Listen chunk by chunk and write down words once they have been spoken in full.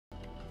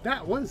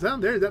That was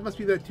down there. That must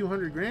be that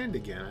 200 grand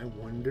again. I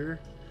wonder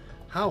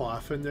how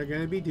often they're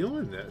going to be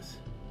doing this.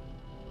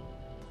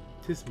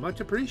 Tis much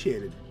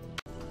appreciated.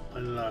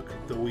 Unlock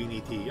the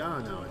weenie tea. Oh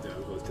no, it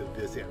goes to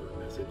this error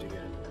message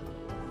again.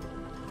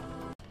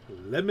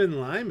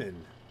 Lemon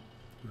Lyman.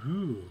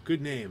 Ooh,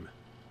 good name.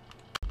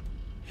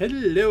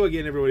 Hello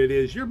again, everyone. It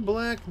is your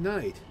Black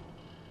Knight.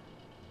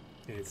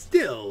 And it's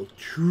still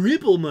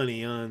triple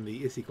money on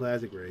the Issi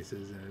Classic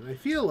races. And I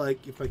feel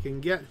like if I can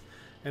get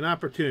an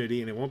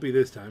opportunity, and it won't be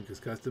this time because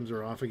customs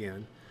are off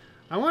again,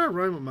 I want to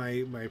run with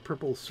my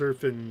purple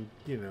surfing,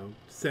 you know,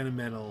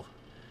 sentimental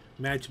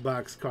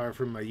Matchbox car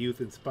from my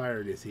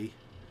youth-inspired Issi.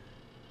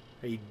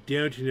 I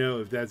don't know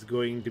if that's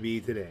going to be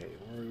today.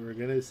 We're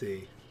going to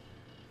see.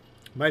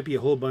 Might be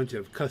a whole bunch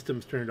of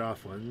customs turned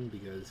off ones,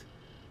 because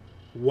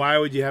why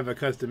would you have a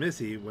custom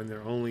Issi when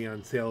they're only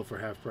on sale for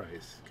half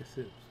price? Because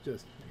it's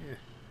just, eh.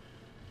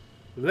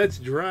 Let's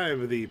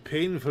drive the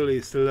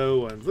painfully slow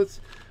ones.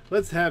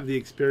 Let's have the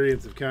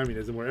experience of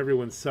communism where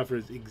everyone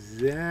suffers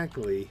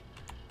exactly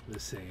the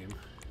same.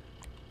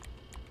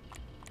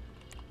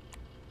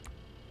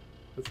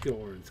 Let's go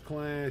Orange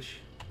Clash.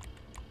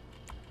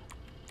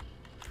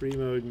 Free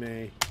mode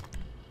may.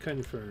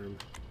 Confirm.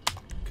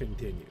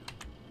 Continue.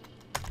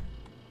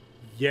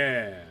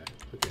 Yeah!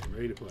 Okay, I'm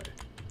ready to play.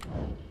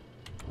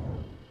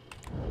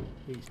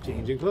 He's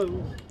changing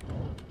clothes.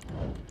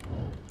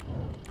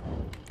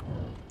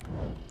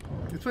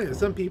 It's funny,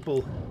 some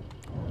people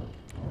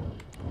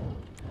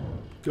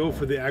go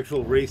for the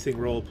actual racing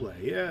role play.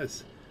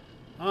 Yes,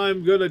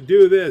 I'm gonna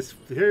do this.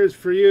 Here's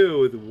for you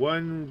with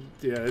one.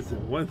 Yeah, that's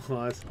one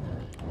loss.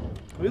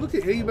 Have we looked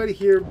at anybody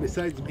here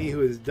besides me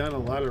who has done a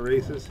lot of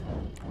races?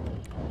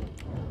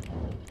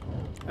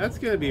 That's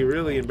gonna be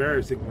really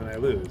embarrassing when I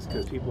lose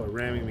because people are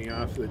ramming me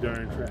off the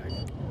darn track.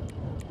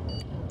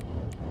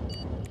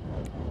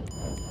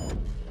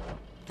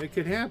 It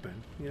could happen.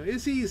 You know,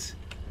 Issi's.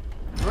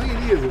 All you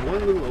need is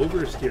one little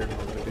oversteer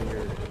moment and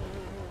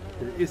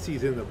your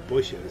Issi's in the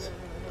bushes.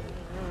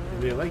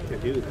 And they like to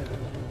do that.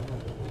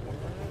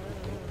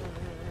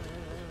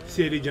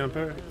 City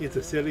jumper. It's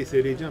a silly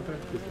city jumper.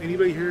 Does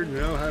anybody here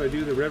know how to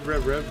do the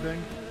rev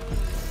thing?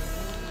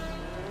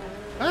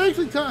 That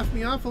actually tossed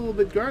me off a little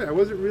bit, guard. I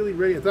wasn't really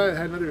ready. I thought I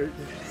had another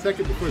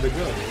second before the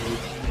go.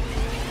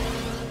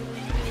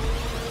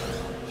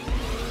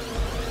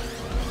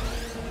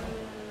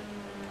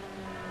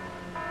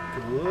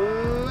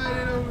 Glide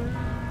it over.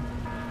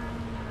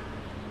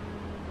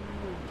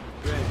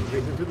 Right,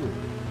 take them for the lead.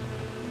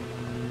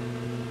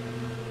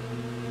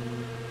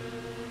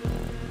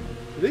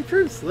 Did they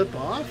turn slip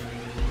off?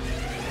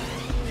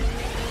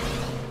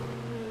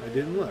 I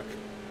didn't look.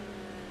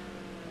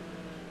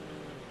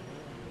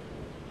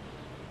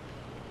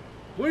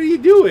 What are you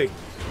doing?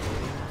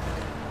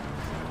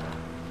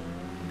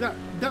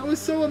 That was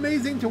so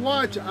amazing to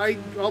watch. I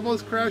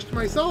almost crashed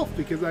myself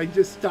because I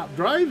just stopped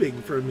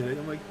driving for a minute.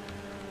 I'm like,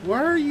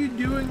 why are you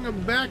doing a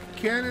back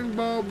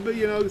cannonball,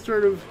 you know,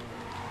 sort of...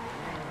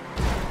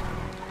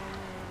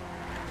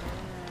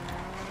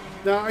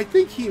 Now, I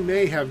think he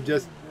may have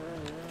just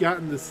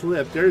gotten the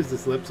slip. There's the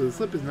slip, so the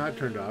slip is not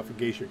turned off, in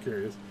case you're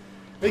curious.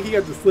 I think he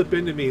got the slip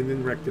into me and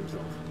then wrecked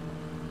himself.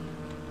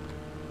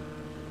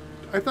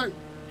 I thought,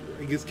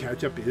 I guess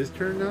catch-up is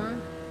turned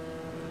on?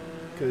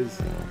 Because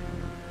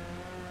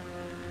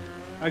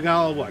I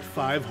got, what,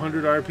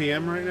 500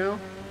 RPM right now?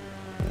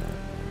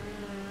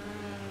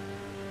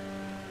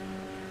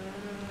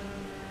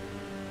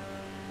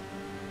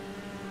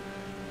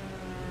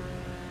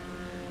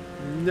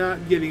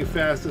 Not getting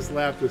fastest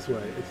lap this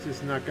way. It's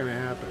just not going to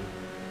happen.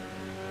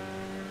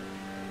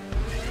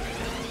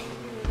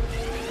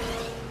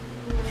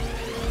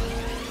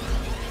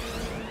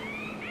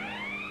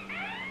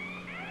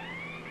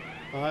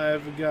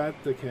 I've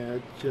got the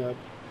catch-up.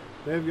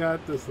 They've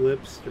got the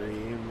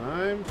slipstream.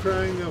 I'm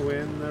trying to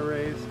win the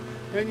race.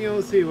 And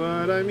you'll see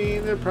what I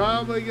mean. They're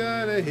probably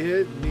gonna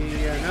hit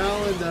me. And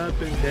I'll end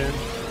up in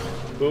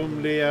 10th.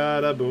 Boom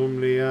liada, boom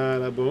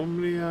liada,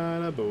 boom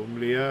liada, boom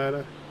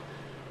liada.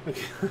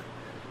 Okay.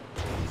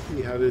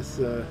 See how this,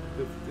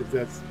 if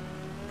that's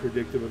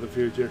predictive of the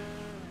future.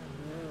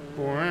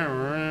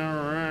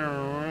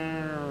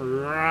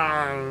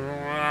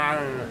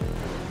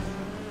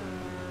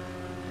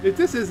 If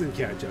this isn't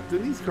catch-up,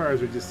 then these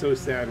cars are just so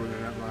sad when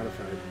they're not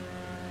modified.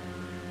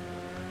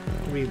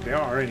 I mean, they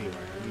are anyway.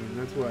 I mean,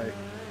 that's why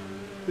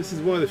this is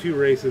one of the few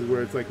races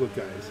where it's like, look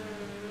guys,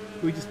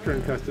 we just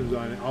turn customs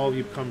on and all of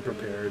you come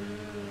prepared.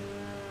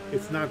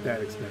 It's not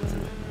that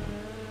expensive.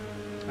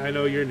 I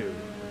know you're new,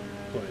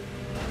 but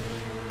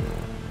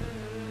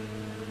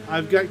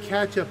I've got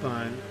catch-up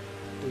on.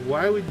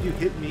 Why would you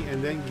hit me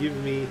and then give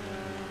me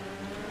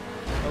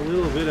a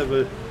little bit of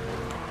a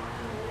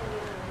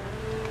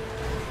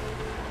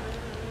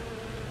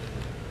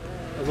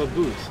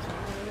boost?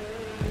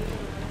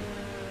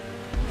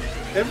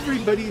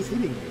 Everybody's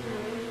hitting me.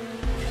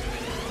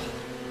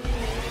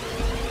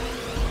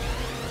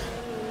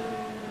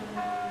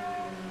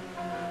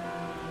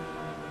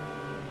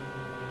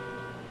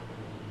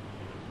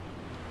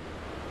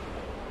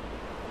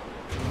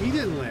 He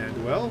didn't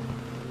land well.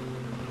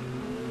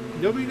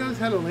 Nobody knows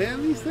how to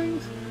land these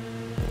things?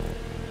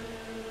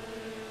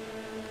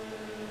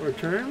 Or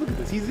turn? Look at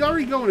this. He's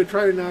already going to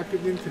try to knock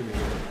it into me.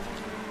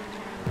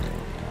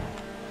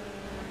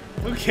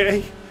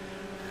 Okay.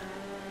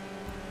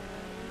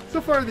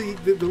 So far, the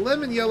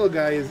lemon yellow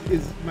guy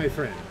is my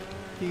friend.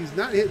 He's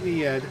not hit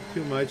me yet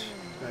too much,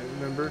 I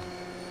remember.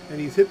 And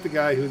he's hit the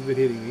guy who's been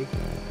hitting me.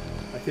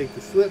 I take the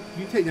slip.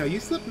 You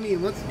slip me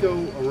and let's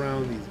go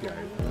around these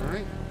guys,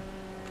 alright?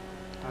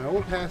 I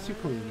will pass you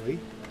cleanly.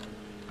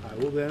 I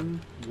will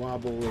then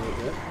wobble a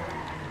little bit.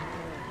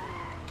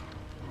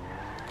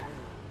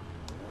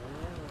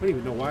 I don't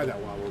even know why that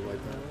wobbled like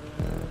that.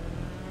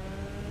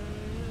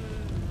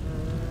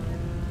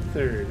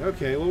 Third.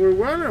 Okay, well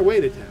we're on our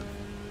way to 10th.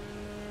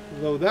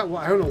 Although that,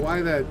 I don't know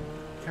why that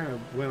kind of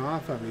went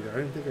off on me there. I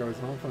didn't think I was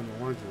off on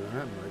the launcher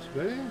that much,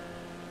 but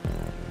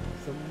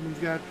someone's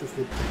got the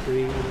slip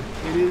screen.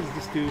 It is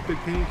the stupid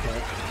paint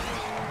cut.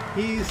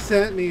 He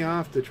sent me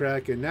off the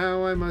track and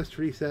now I must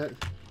reset.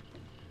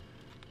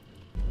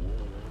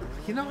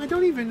 You know, I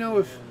don't even know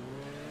if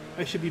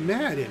I should be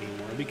mad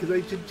anymore because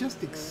I should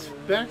just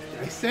expect.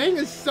 I sang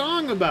a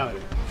song about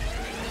it.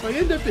 If I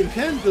end up in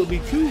 10th, it'll be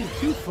too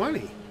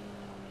funny.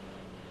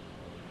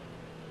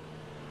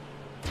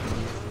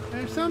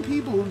 There's some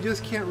people who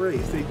just can't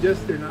race.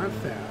 They're not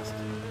fast,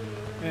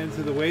 and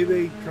so the way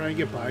they try and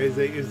get by is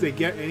they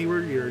get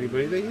anywhere near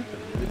anybody, they hit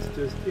them. It's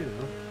just, you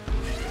know.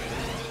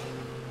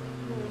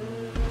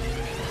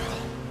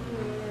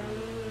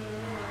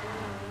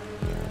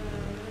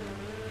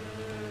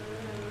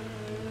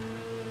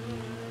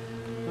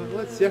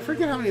 Let's see. I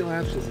forget how many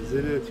laps this is.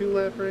 Is it a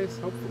 2-lap race?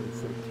 Hopefully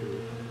it's like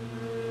 2.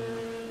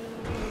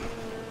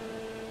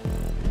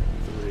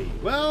 3.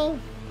 Well,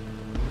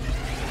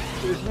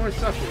 there's more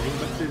suffering,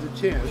 but there's a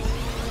chance.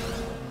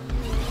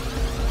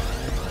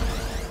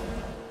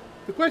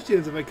 The question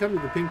is, if I come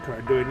to the pink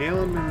card, do I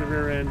nail him in the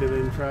rear end and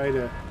then try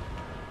to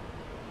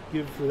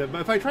give for that? But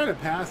if I try to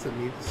pass him,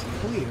 he's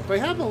clean. If I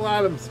have a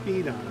lot of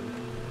speed on him,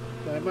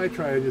 then I might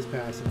try to just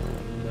pass him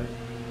clean. But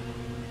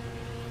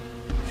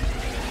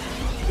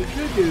the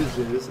good news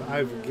is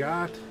I've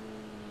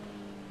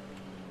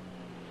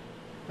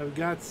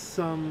got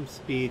some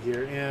speed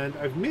here, and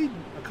I've made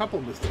a couple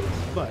mistakes,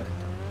 but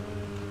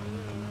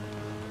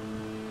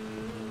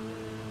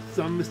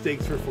some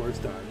mistakes were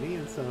forced on me,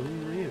 and some,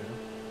 you know.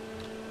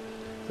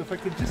 So if I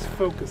could just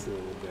focus a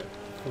little bit,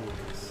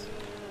 focus.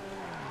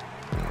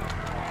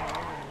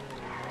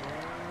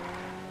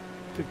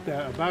 Took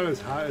that about as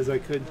hot as I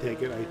could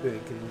take it, I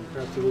think, and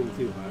perhaps a little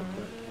too hot,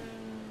 but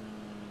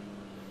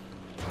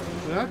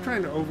without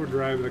trying to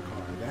overdrive the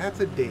car,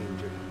 that's a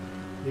danger.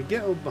 You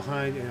get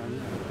behind and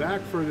I'm back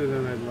further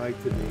than I'd like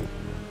to be.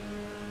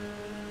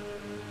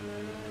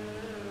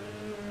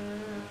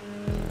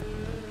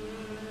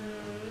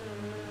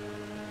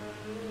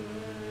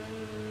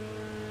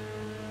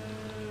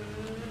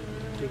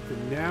 Take the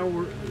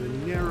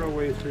narrow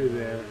way through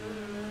there.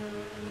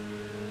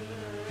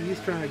 He's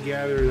trying to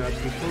gather it up.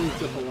 He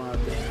closed up a lot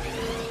there.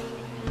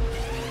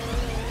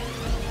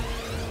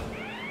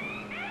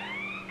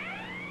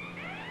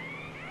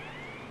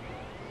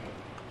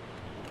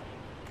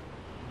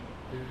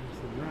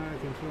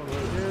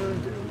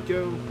 There we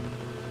go.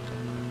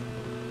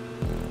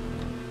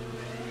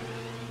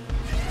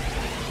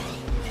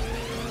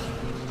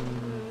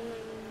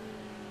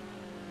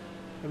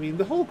 I mean,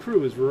 the whole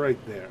crew is right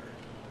there.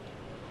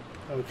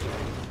 Okay.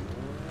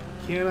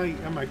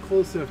 Am I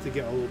close enough to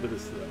get a little bit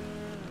of slip?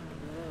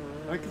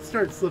 I could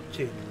start slip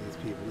chaining these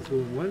people. Just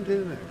moving one to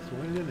the next,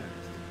 one to the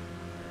next.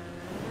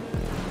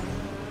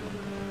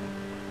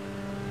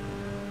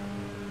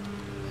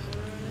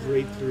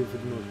 Straight through for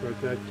the most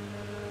part. That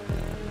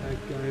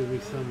guys me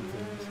some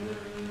things here.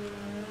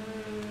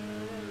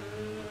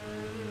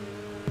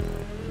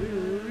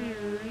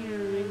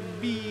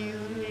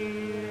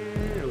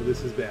 Oh,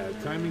 this is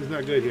bad. Timing's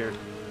not good here.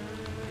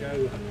 Gotta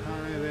go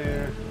high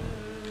there.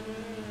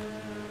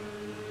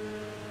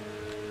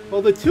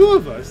 Well, the two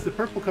of us, the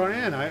purple car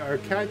and I, are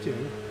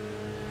catching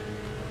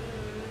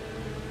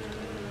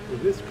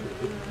with this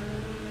crew.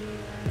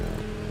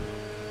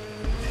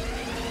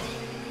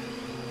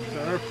 So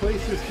our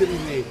place is to be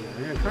made here.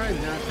 I'm going to try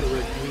not to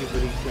wreck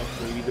anybody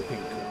except maybe the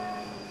pink car,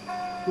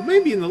 who may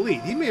be in the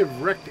lead. He may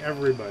have wrecked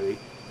everybody.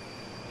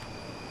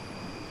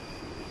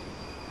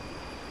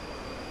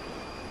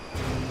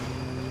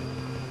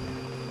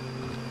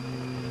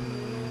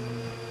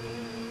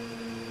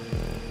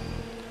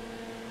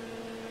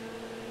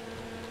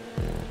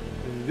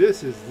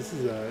 This is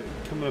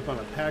coming up on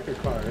a pack of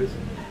cars.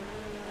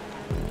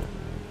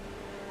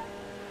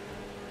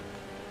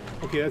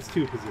 Okay, that's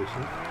 2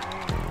 positions.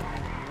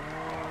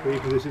 3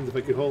 positions if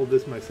I could hold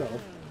this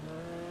myself.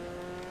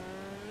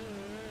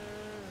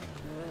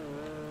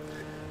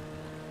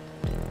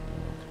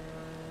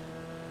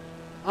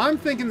 I'm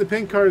thinking the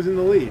pink car is in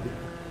the lead.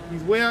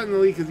 He's way out in the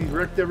lead because he's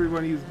wrecked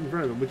everybody who's in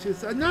front of him, which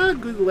is not a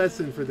good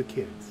lesson for the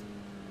kids.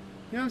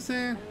 You know what I'm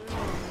saying?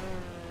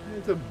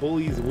 It's a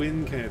bullies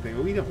win kind of thing.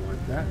 But we don't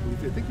want that.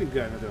 I think we've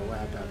got another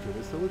lap after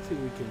this, so let's see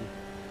if we can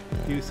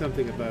do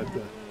something about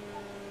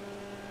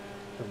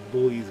a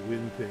bullies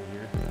win thing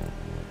here.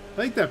 I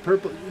think that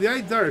purple... The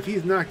odds are, if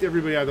he's knocked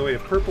everybody out of the way,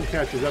 if purple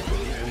catches up to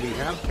him, and we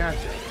have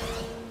catch-up,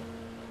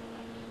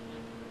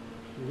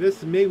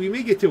 we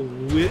may get to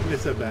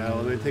witness a battle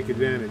and then take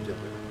advantage of it.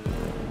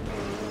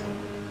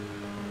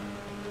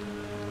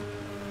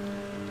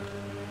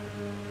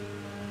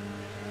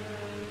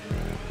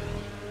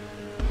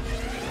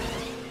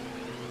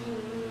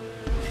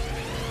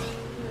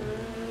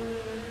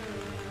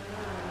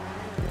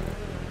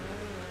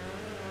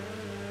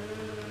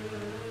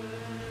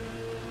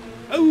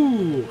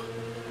 Oh!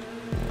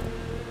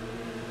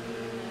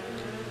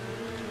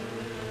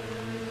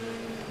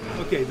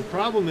 Okay, the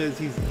problem is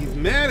he's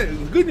mad at... The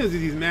good news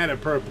is he's mad at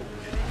purple.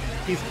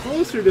 He's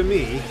closer to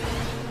me.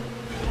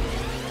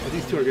 Oh,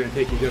 these two are going to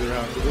take each other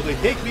out. Will they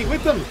take me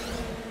with them?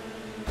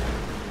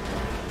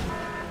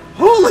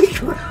 Holy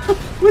crap!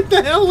 What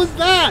the hell was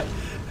that?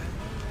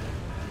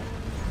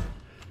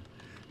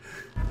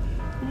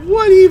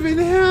 What even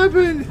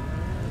happened?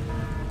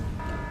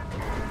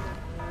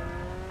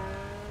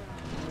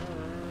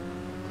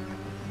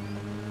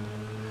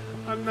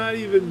 I'm not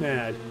even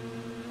mad.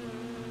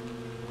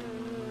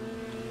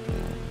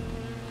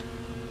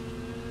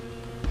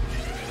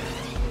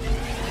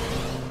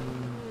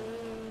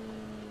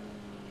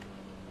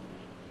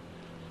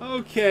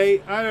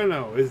 Okay, I don't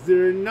know. Is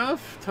there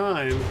enough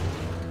time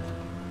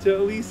to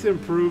at least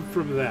improve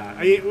from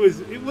that? It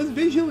was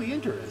visually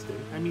interesting.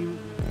 I mean,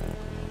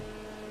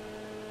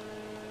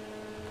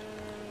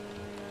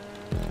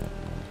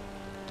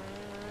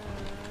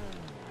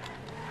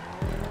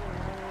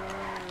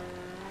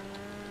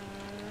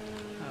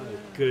 oh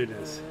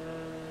goodness.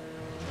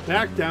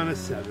 Back down to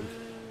 7th.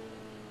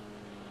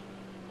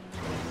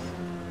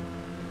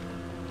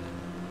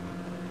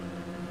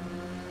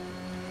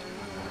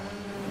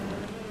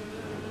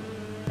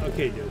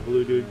 Okay, dude,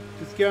 blue dude,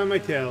 just get on my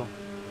tail.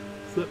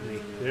 Slip me.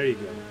 There you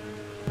go.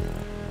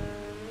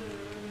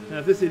 Now,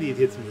 if this idiot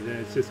hits me, then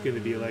it's just going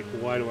to be like,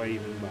 why do I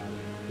even bother?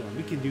 So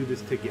we can do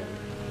this together.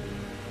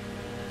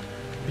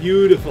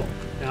 Beautiful.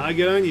 Now I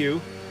get on you.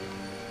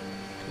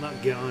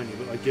 Not get on you,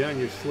 but like get on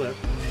your slip.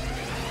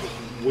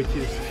 Which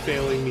is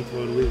failing me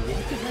totally. What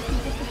the heck is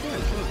up with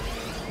that? Huh?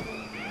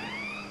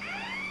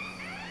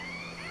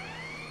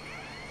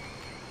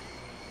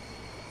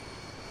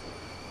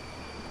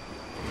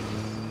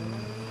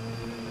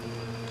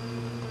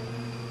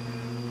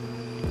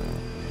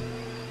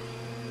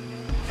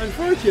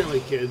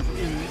 Unfortunately, kids,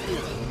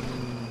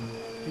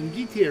 in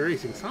GTA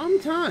racing,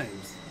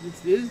 sometimes it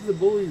is the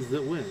bullies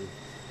that win.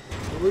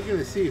 But we're going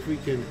to see if we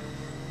can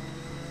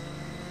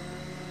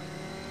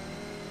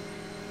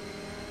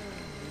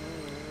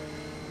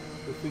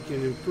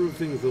improve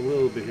things a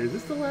little bit here. Is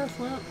this the last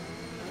lap?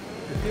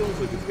 It feels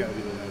like it's got to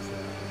be the last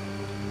lap.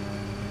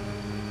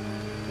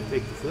 I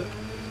take the slip.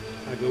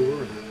 I go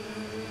around.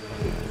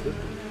 I take the slip. I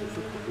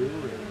go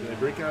around. Did I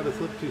break out of the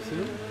slip too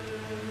soon?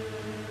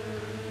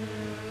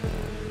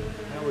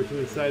 We're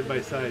doing side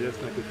by side.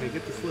 That's not good. Can I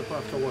get the slip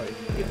off the white?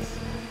 Yes.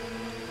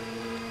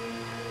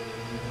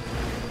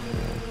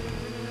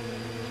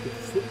 Get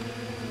the slip.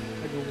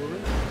 I go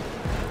around.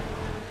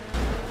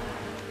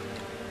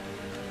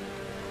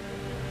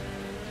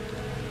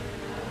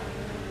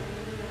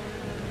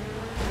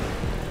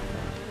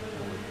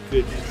 Oh,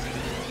 goodness.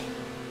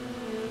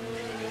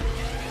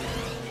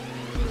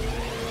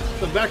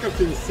 So I'm back up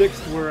to the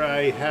 6th where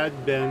I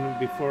had been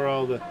before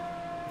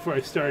I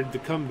started to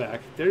come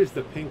back. There's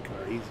the pink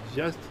car. He's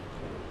just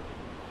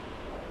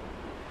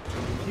a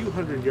few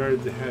hundred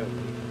yards ahead of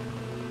me.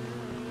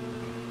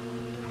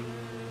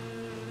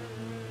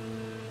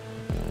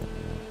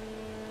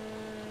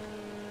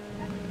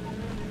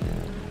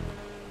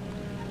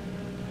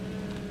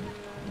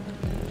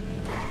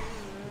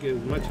 Get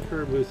as much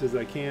curb boost as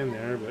I can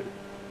there, but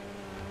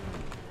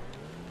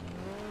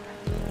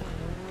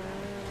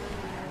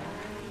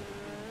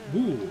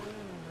ooh,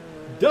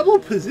 double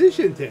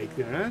position take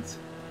there. That's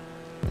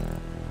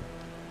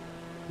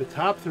the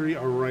top 3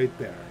 are right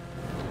there.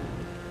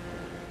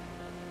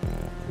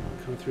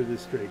 Come through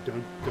this straight.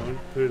 Don't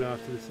put it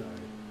off to the side.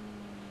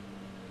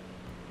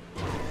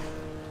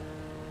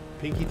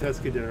 Pinky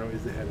Tuscadero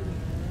is ahead of me.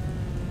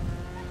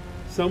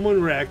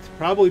 Someone wrecked.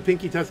 Probably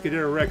Pinky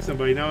Tuscadero wrecked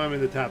somebody. Now I'm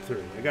in the top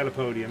 3. I got a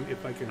podium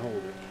if I can hold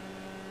it.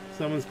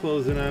 Someone's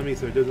closing on me,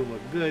 so it doesn't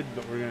look good,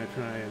 but we're going to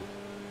try and...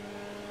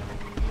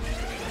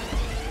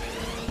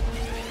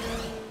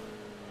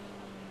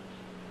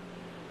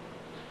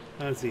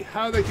 Let's see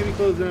how they can be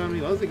closing on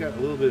me. Well, they got a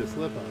little bit of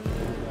slip on them,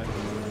 but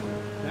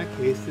in that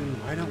case, then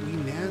why don't we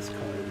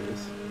NASCAR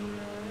this?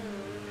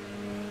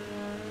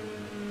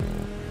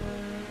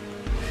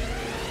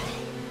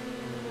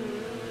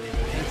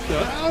 That's the,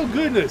 oh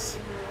goodness!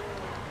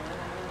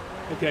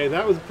 Okay,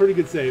 that was a pretty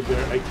good save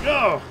there.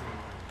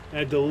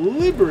 A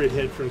deliberate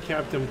hit from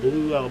Captain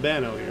Blue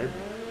Albano here.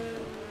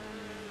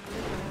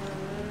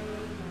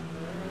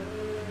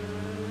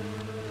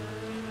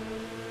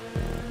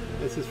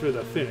 This is for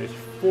the finish.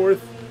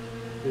 4th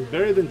is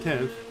better than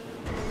 10th.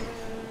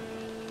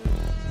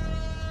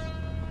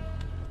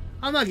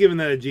 I'm not giving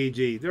that a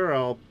GG. They're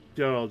all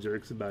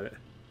jerks about it.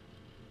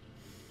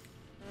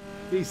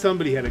 Maybe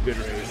somebody had a good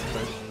race,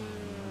 but...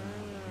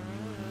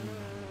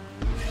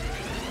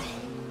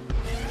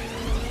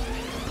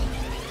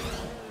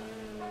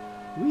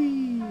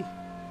 Whee!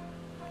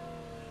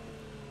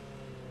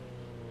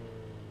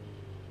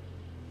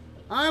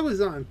 I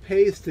was on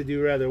pace to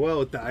do rather well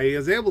with that. I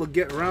was able to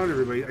get around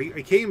everybody.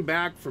 I came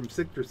back from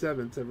 6th or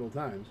 7th several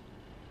times.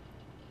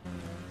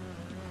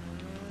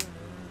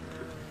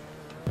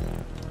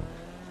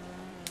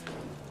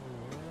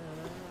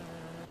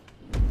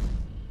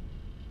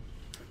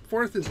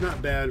 Fourth is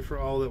not bad for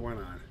all that went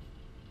on.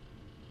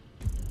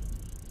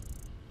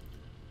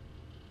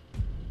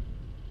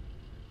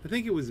 I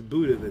think it was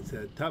Buddha that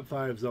said top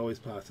 5 is always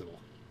possible.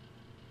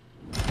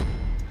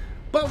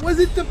 But was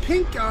it the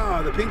pink?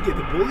 Ah, the pink, the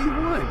bully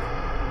won.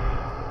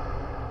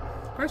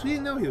 Of course, we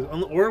didn't know he was.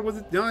 Or was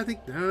it? No, I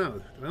don't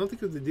know. I don't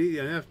think it was the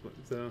DNF, but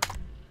so.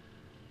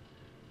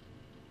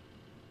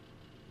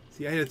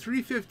 See, I had a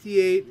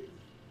 358.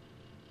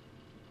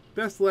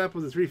 Best lap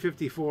was a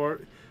 354.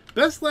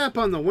 Best lap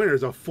on the winner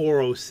is a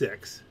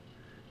 406.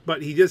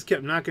 But he just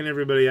kept knocking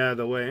everybody out of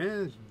the way.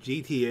 It's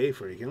GTA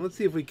freaking. Let's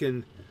see if we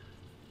can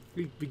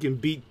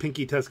beat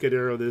Pinky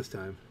Tuscadero this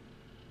time.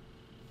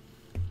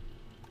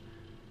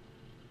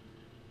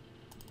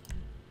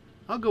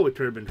 I'll go with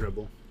Turban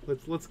Treble.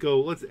 Let's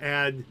go. Let's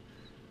add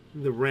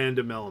the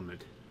random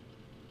element.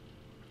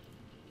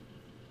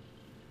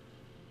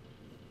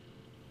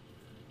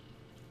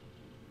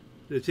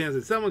 There's a chance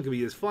that someone could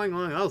be just flying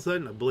along and all of a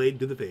sudden a blade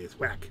to the face.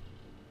 Whack.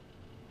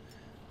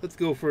 Let's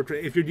go for a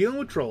track. If you're dealing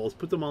with trolls,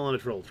 put them all on a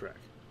troll track.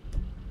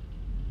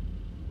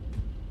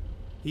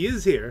 He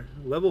is here.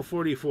 Level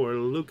 44.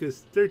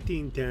 Lucas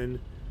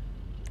 1310.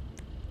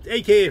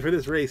 AKA for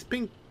this race,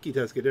 Pinky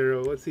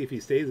Tuscadero. Let's see if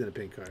he stays in a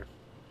pink car.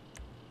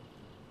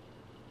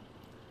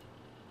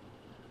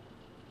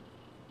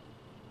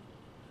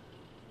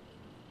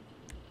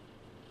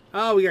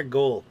 Oh, we got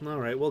goal. All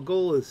right. Well,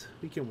 goal is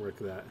we can work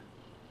that.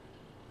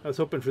 I was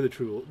hoping for the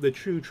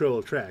true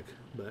troll track,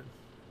 but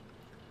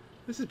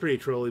this is pretty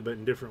trolly, but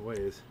in different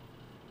ways.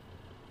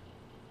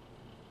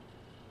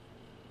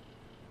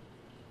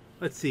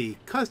 Let's see.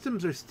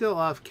 Customs are still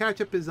off.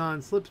 Catch-up is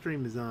on.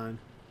 Slipstream is on.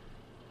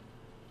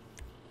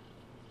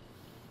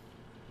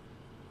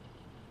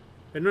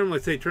 I normally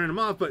say turn them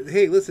off, but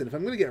hey, listen, if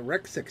I'm going to get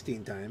wrecked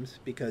 16 times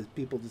because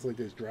people just like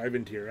this drive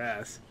into your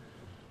ass,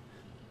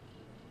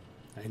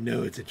 I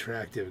know it's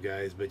attractive,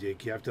 guys, but you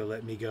have to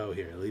let me go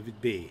here. Leave it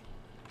be.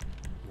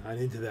 Not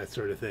into that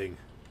sort of thing.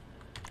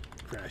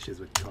 Crashes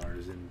with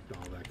cars and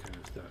all that kind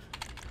of stuff.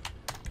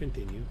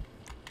 Continue.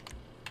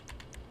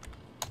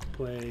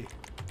 Play.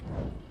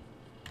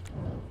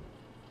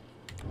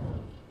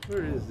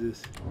 Where is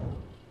this?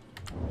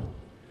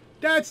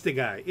 That's the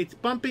guy. It's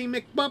Bumpy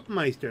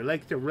McBumpmeisters.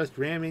 Likes to rust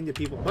ram into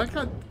people. But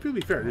to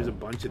be fair, there's a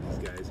bunch of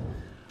these guys.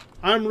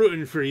 I'm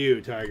rooting for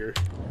you, Tiger.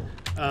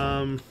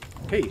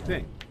 Hey,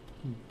 thing.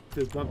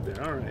 Just bump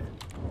there. All right.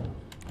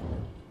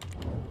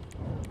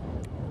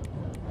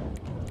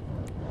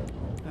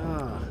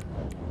 Ah,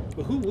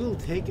 but who will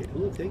take it? Who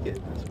will take it?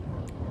 This one.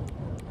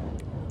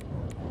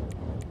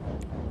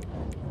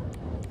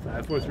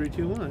 5, 4, 3,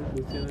 2, 1.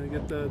 Who's gonna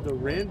get the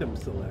random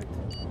select?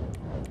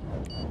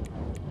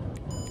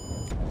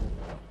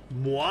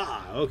 Moi.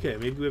 Okay,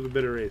 maybe we have a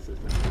better race this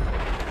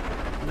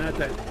time. Not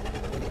that.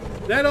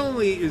 That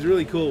only is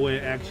really cool when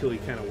it actually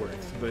kind of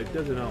works, but it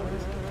doesn't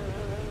always.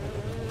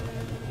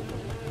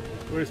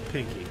 Where's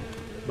Pinky?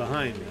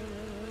 Behind me.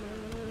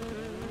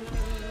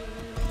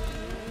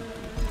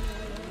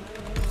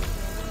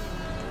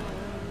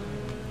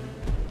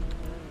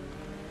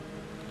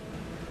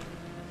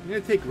 I'm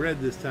going to take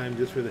red this time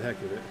just for the heck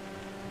of it.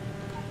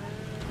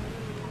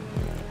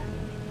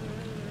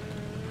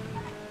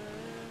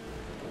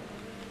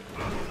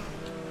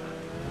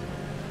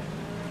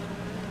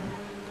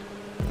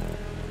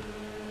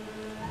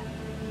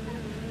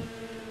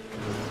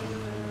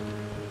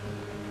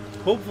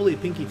 Hopefully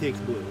Pinky takes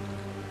blue.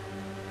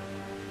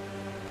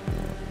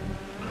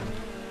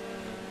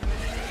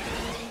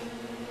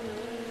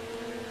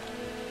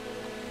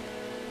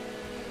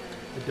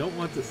 I don't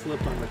want to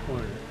slip on the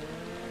corner.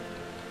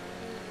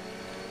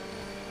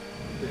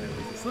 There,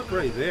 there's a slip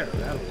right there.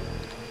 That'll work.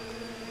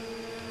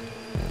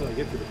 So I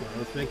get to the corner.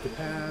 Let's make the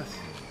pass.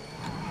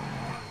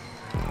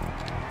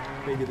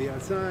 Fade to the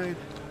outside.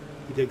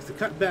 He takes the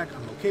cut back.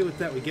 I'm okay with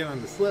that. We get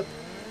on the slip.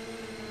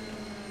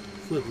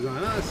 Slip is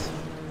on us.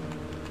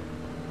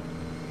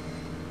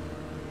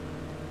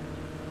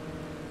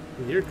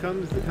 And here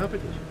comes the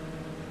competition.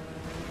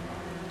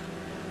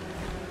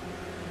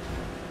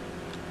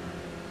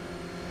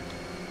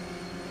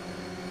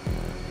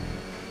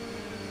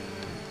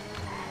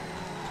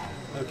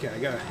 Okay, I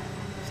gotta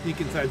sneak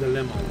inside the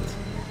lemons.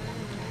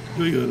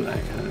 Do you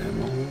like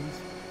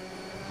lemons?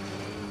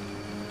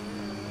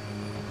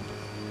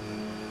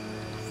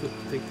 Slip,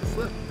 take the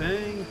slip,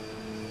 bang.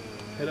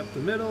 Head up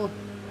the middle.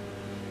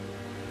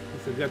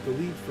 Guess I've got the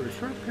lead for a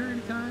short period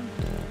of time.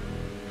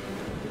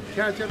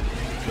 Catch up,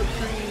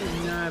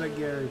 slipstream, not a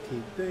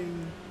guaranteed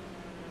thing.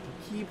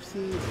 keeps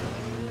these.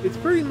 It's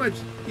pretty much,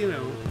 you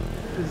know,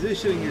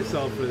 positioning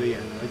yourself for the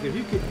end. Like if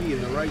you could be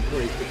in the right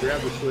place to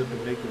grab the slip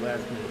and make the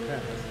last minute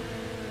pass,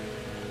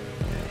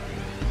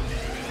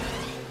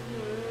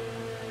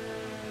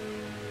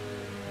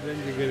 then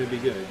you're going to be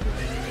good.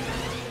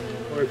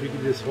 Or if you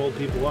can just hold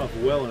people off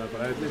well enough,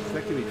 but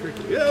that can be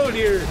tricky. Oh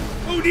dear!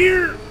 Oh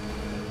dear!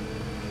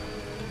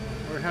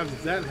 Or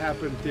have that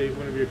happen to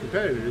one of your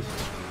competitors?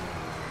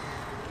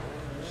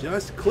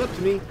 Just clipped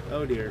me.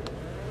 Oh dear.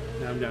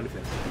 Now I'm down to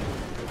 5th.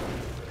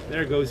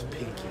 There goes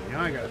Pinky.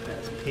 Now I gotta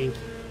pass Pinky.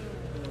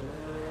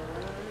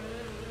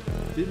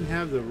 Didn't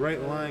have the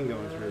right line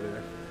going through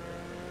there.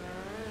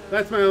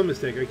 That's my own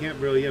mistake. I can't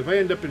really. If I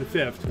end up in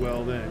 5th,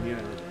 well then, you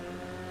know.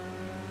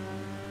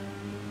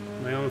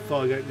 My own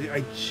fault.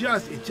 It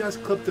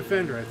just clipped the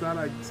fender. I thought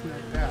I'd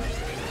snack past.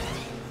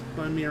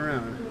 Spun me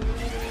around.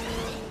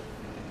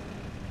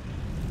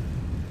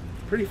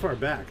 Pretty far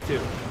back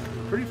too.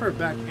 Pretty far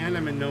back, and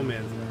I'm in no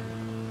man's land.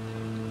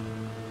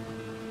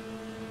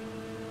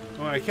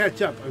 When I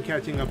catch up, I'm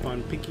catching up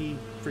on Pinky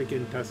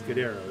freaking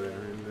Tuscadero there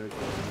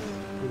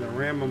in the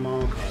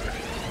Ramamall car.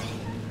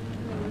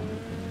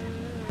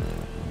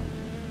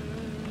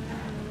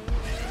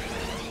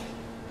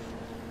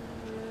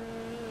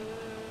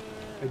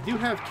 I do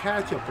have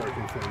catch-up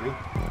working for me.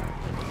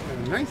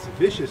 And a nice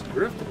vicious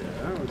drift there.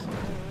 That was...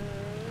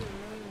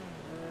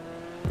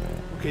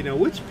 Okay, now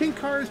which pink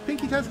car is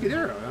Pinky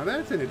Tuscadero? Now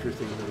that's an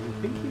interesting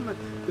thing.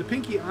 The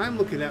Pinky I'm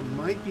looking at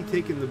might be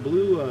taking the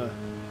blue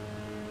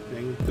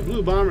thing. The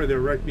blue bomber that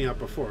wrecked me out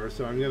before,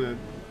 so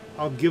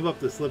I'll give up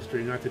the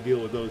slipstream not to deal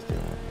with those two.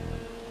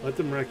 Let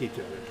them wreck each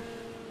other.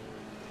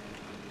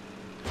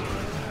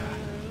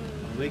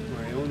 I'll make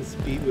my own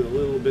speed with a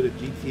little bit of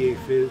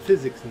GTA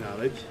physics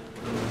knowledge.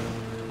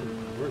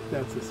 Work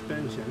that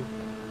suspension.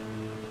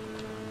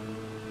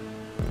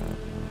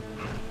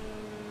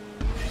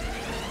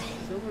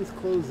 Someone's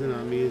closing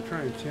on me to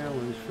try and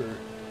challenge for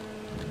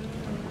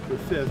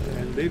 5th,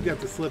 and they've got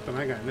the slip and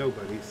I got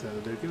nobody, so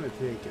they're gonna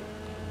take it.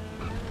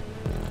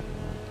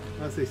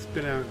 Unless they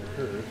spin out in the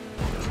curve.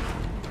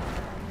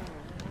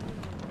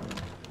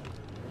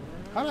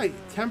 How did I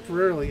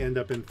temporarily end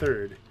up in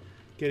 3rd?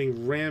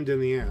 Getting rammed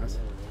in the ass.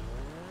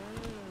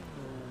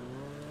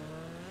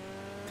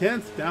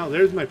 10th, down.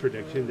 There's my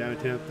prediction. Down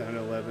to 10th, down to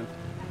 11th.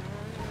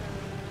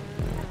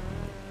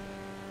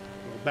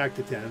 Well, back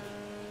to 10th.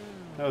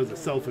 That was a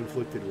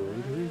self-inflicted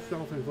wound.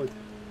 Self-inflicted.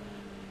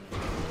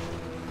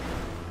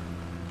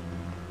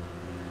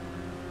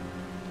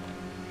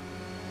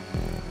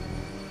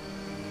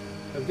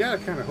 I've got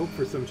to kind of hope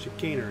for some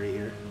chicanery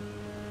here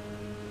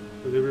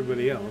with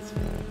everybody else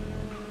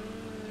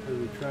as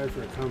we try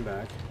for a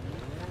comeback.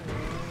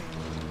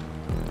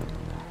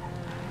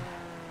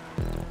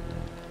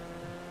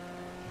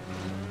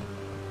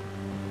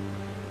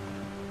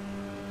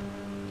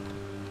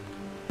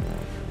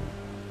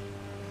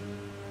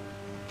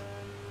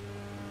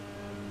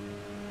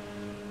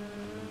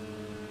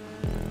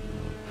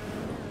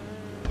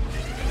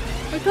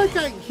 That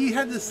guy, he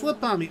had to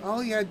slip on me. All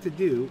he had to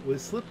do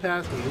was slip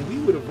past me, and we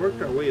would have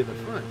worked our way to the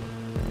front.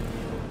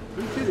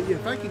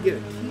 If I could get a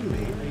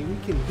teammate, I mean, we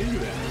can do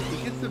that. If we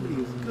get somebody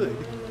who's good.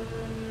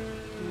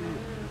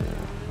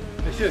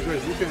 I should have,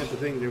 of course, looking at the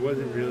thing, there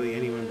wasn't really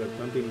anyone but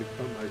Bumpy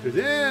McBumpmeisters.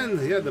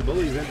 And, yeah, the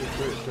bullies entered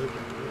first.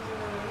 Okay.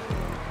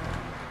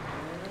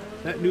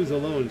 That news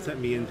alone sent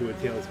me into a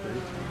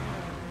tailspin.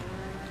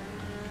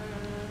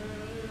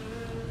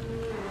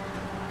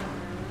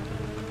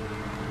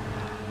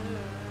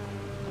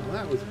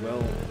 That was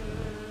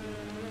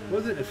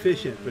wasn't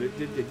efficient, but it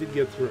did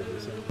get through,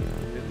 so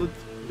it looked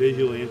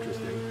visually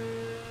interesting.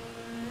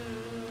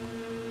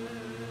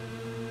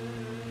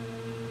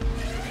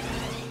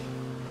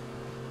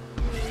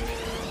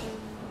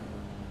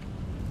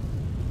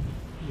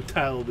 The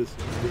tile this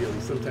video,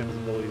 sometimes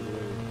bullies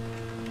win.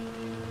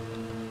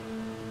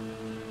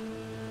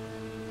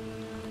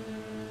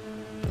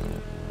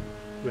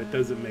 But it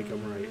doesn't make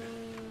them right.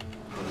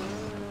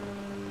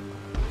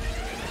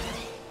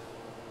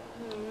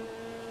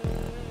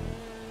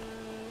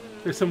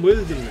 There's some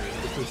wisdom there.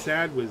 There's some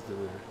sad wisdom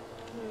there.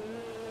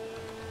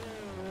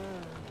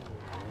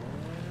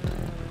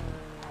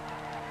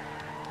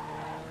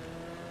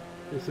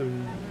 There's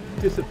some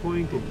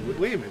disappointing.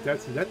 Wait a minute,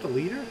 is that the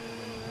leader?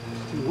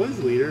 He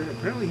was leader.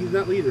 Apparently he's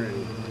not leader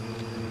anymore.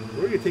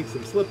 We're going to take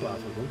some slip off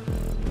of him.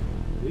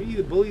 Maybe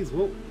the bullies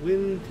won't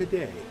win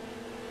today.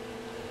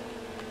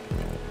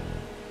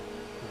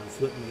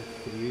 Slip me.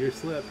 Give me your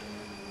slip.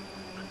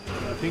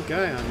 Got a pink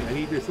guy on me. I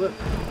need your slip.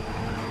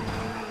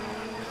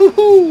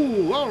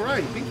 Woohoo!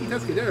 Alright, Pinky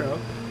Tuscadero.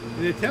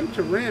 An attempt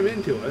to ram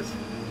into us.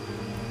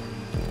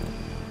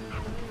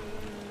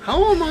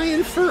 How am I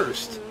in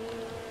first?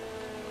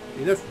 I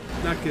mean, that's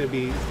not going to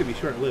be, it's going to be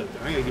short-lived.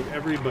 I'm going to give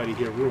everybody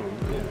here room.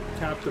 Yeah,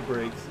 tap the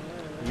brakes.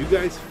 You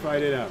guys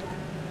fight it out.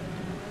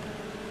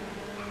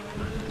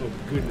 Oh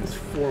goodness,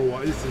 4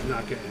 wide. This is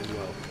not going to end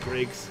well.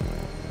 Brakes.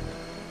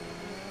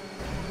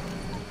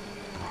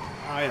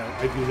 I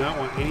do not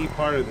want any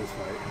part of this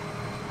fight.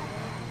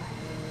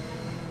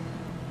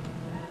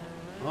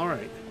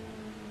 Alright.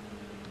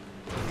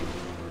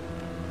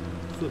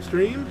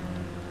 Slipstream.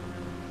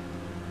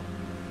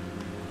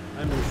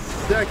 I'm in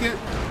second.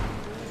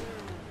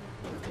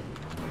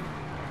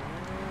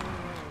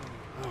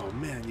 Oh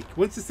man,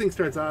 once this thing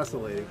starts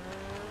oscillating.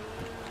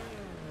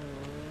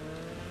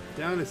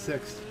 Down to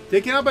 6th.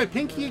 Taken out by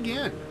Pinky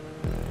again.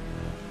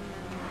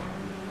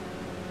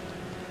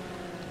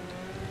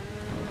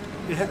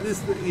 It has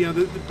this, you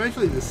know,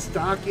 especially the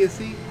stock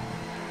Issi,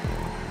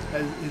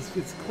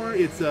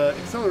 its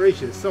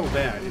acceleration is so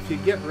bad. If you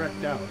get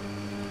wrecked out,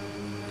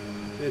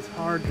 it's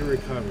hard to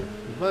recover.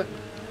 But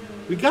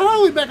we got all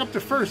the way back up to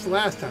 1st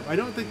last time. I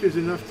don't think there's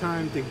enough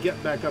time to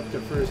get back up to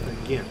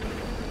 1st again.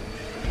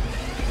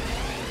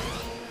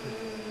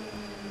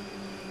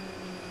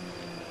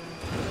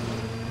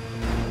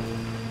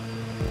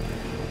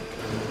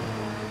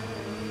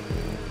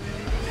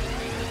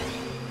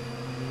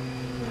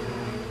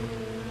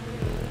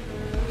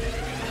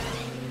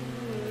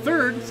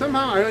 Third,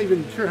 somehow, I'm not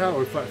even sure how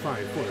we're fine.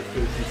 4th.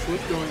 There's some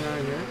slip going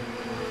on here.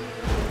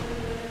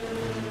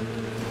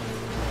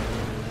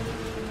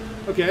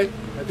 Okay,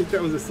 I think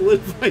that was a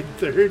solidified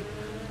 3rd.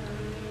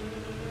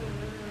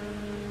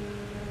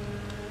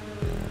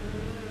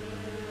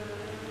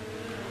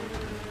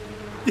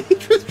 Did he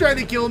just try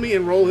to kill me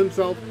and roll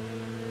himself?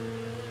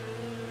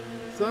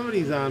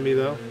 Somebody's on me,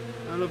 though.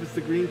 I don't know if it's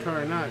the green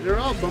car or not. They're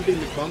all Bumpy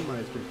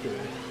McBumpmeisters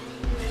today.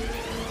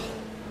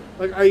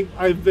 Like,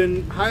 I've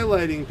been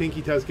highlighting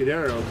Pinky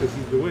Tuscadero because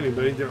he's been winning,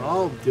 but they're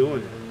all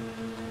doing it.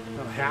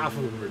 Well, half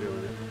of them are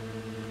doing it.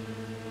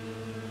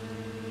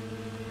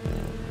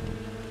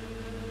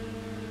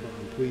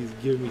 Oh, please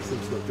give me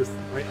some slip.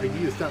 I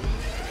need to stop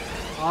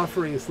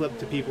offering slip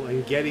to people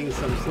and getting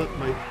some slip.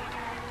 Like,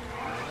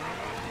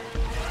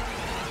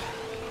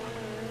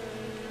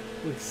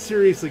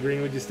 seriously,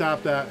 Green, would you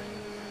stop that?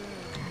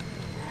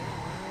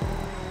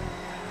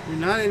 You're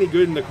not any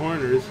good in the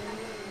corners.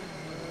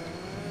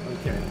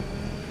 Okay.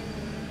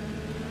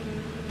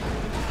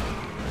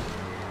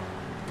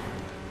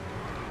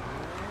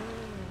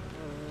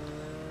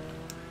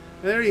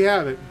 And there you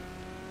have it.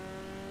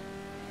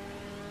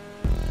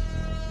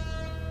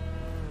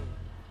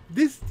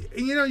 This,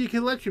 you know, you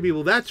can lecture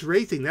people. That's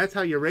racing. That's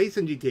how you race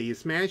in GTA. You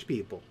smash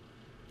people.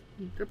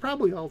 They're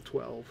probably all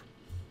 12.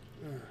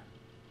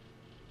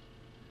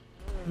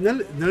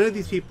 None of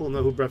these people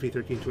know who Bruffy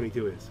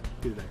 1322 is,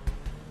 do they?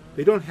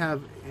 They don't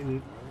have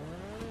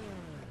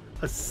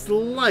a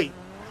slight,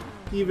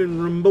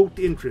 even remote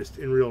interest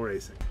in real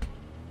racing.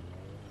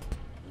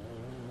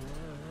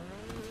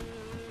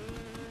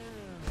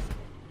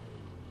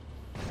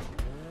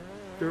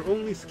 Their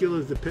only skill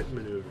is the pit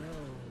maneuver.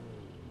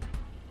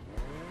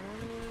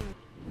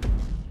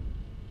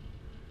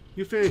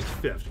 You finished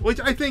 5th, which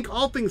I think,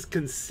 all things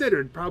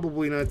considered,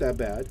 probably not that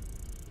bad.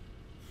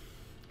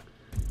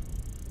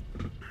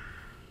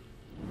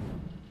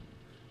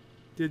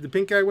 Did the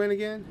pink guy win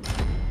again?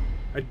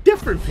 A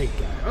different pink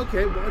guy.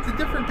 Okay, well, it's a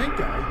different pink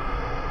guy.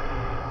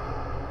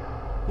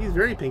 He's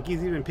very pink.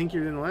 He's even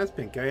pinkier than the last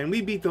pink guy. And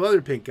we beat the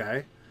other pink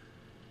guy.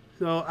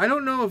 So I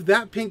don't know if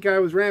that pink guy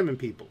was ramming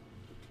people.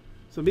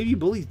 So maybe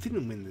Bullies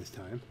didn't win this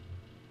time.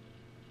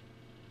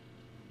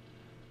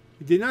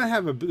 He did not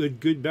have a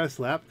good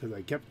best lap because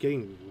I kept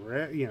getting,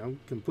 you know,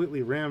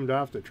 completely rammed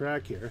off the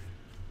track here.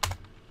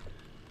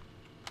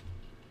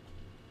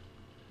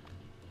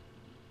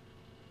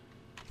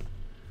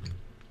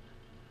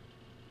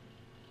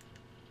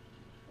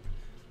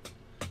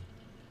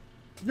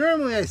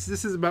 Normally,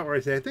 this is about where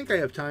I say, I think I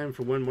have time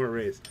for one more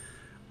race.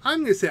 I'm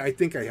going to say I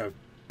think I have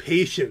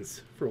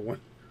patience for one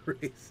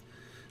race.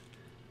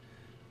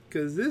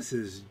 Because this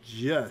is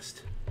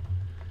just...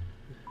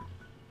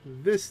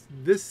 This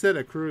set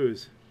of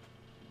crews.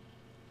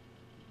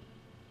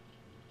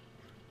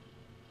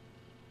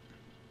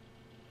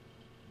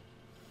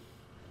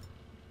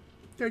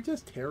 They're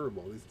just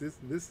terrible.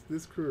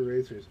 This crew of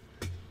racers.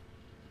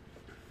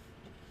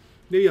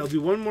 Maybe I'll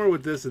do one more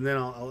with this, and then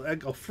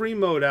I'll free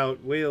mode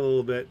out, wait a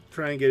little bit,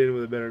 try and get in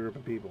with a better group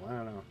of people. I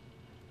don't know.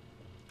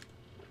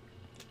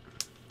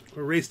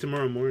 Or race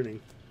tomorrow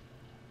morning.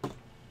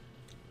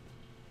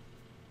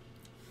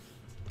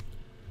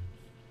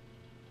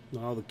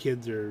 All the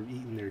kids are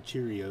eating their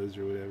Cheerios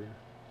or whatever.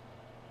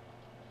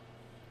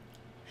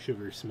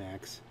 Sugar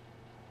smacks.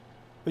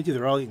 Bet you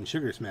they're all eating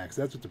sugar smacks.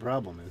 That's what the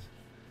problem is.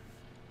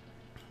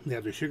 They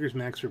have their sugar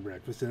smacks for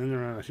breakfast, and then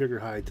they're on a sugar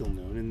high till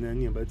noon, and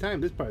then, you know, by the time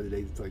this part of the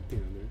day, it's like, you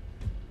know,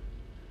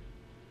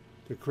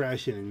 they're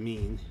crashing and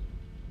mean.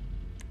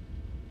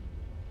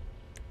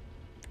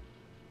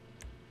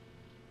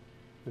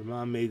 Their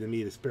mom made them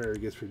eat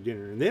asparagus for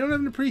dinner, and they don't have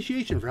an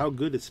appreciation for how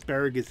good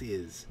asparagus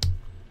is.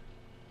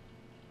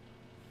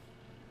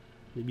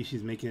 Maybe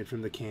she's making it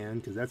from the can,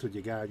 because that's what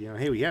you got. You know,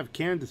 hey, we have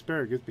canned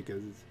asparagus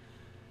because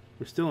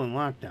we're still in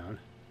lockdown.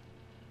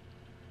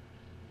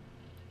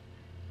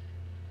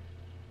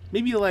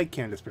 Maybe you like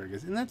canned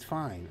asparagus, and that's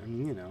fine. I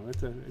mean, you know,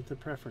 it's a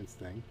preference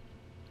thing.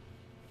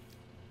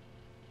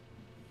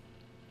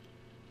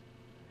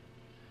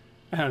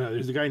 I don't know.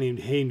 There's a guy named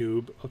Hey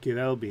Noob. Okay,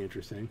 that'll be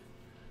interesting.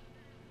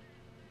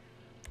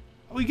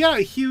 We got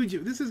a huge...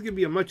 This is going to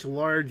be a much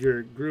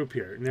larger group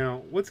here.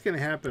 Now, what's going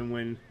to happen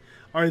when...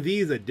 Are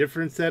these a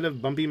different set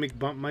of Bumpy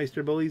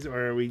McBumpmeister bullies,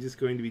 or are we just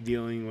going to be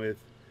dealing with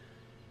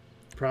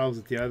problems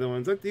with the other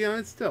ones? Yeah,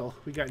 it's still,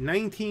 we got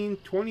 19,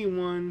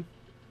 21.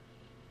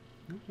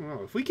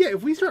 Oh,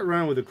 if we start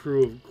running with a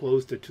crew of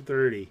close to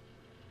 30,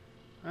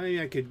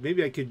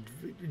 maybe I could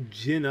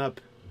gin up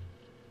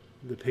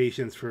the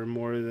patience for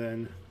more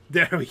than.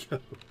 There we go.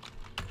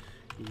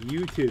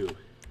 You too.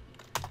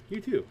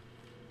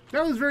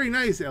 That was very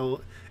nice.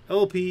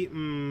 LP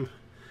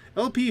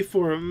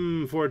for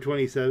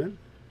 427.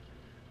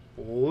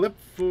 Lip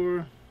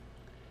for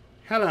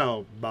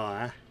hello,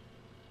 boy.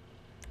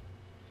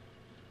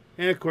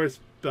 And of course,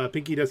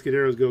 Pinky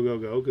Descadero's go go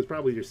go, because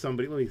probably there's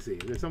somebody. Let me see.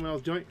 Is there someone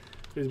else join?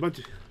 There's a bunch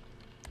of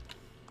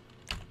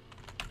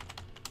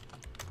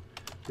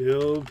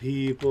still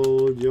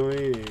people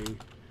joining.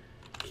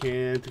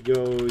 Can't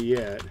go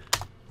yet.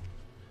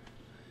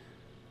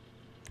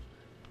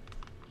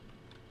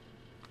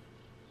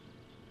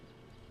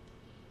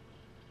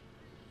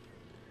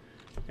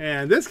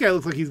 And this guy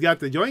looks like he's got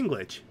the join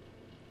glitch.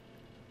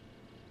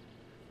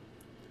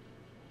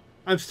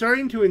 I'm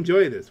starting to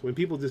enjoy this when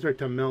people just start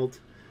to melt.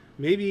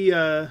 Maybe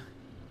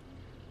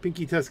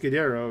Pinky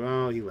Tuscadero.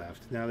 Oh, he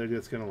left. Now they're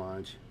just going to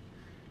launch.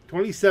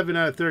 27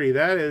 out of 30.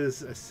 That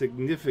is a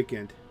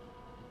significant.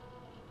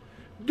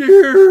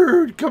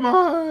 Dude, come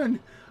on.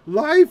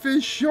 Life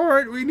is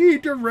short. We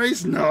need to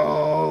race.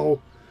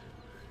 No.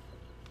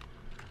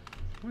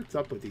 What's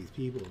up with these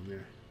people in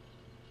there?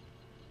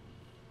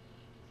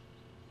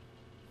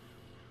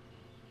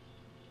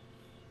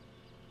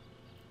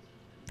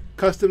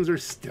 Customs are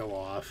still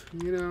off,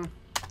 you know.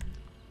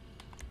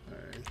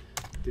 Alright,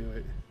 do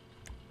it.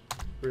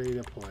 Ready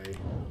to play.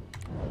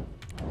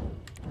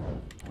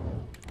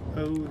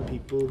 Oh, the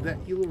people that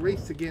you'll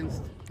race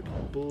against. The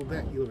people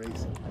that you'll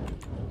race.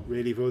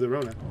 Ready for the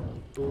Rona.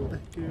 People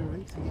that you'll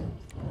race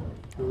against.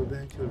 People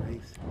that you'll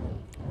race.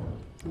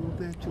 People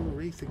that you'll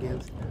race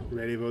against.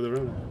 Ready for the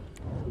Rona.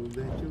 People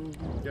that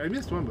you'll. I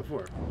missed one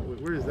before.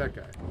 Where is that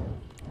guy?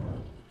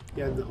 He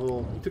had the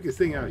whole. He took his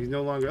thing out. He's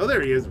no longer. Oh, there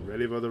he is.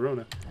 Ready for the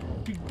Rona.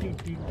 He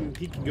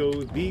can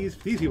go. These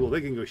people. They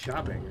can go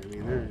shopping. I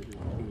mean, you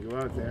can go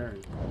out there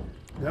and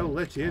that'll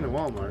let you into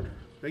Walmart.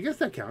 I guess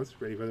that counts.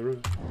 Ready for the Rona.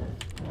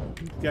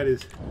 He's got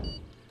his.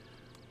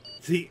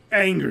 See,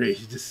 angry.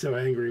 She's just so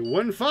angry.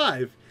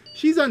 1-5.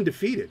 She's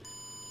undefeated.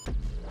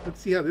 Let's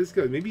see how this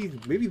goes. Maybe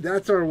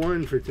that's our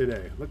one for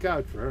today. Look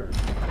out for her.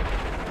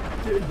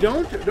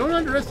 Don't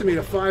underestimate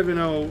a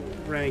 5-0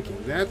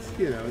 ranking. That's,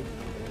 you know.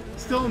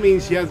 Still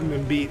means she hasn't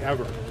been beat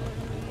ever.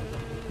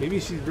 Maybe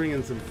she's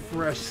bringing some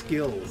fresh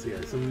skills here,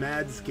 some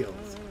mad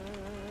skills.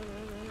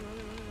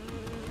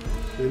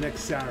 The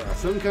next Sarah,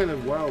 some kind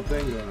of wild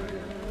thing going on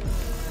here.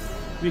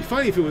 It'd be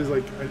funny if it was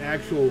like an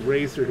actual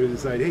racer who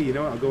decided, hey, you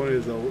know what, I'll go in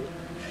as a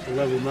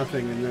level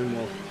nothing, and then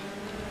we'll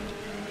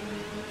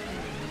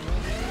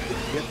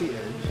get the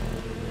edge.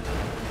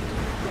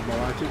 The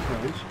Malachi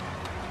crunch.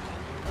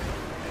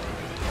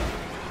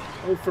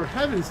 Oh, for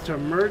heavens to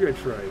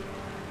Murgatroyd.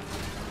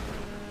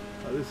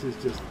 This is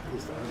just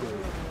ugly.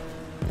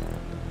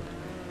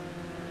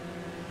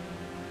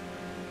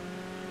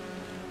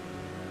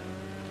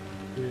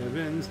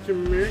 Heavens to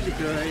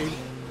Murgatroyd.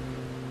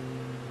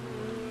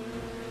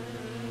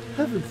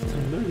 Heavens to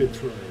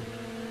Murgatroyd.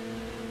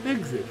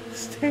 Exit.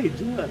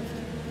 Stage left.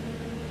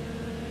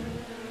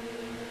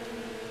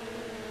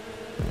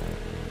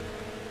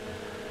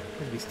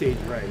 Must be stage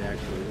right,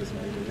 actually. This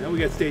might be. Now we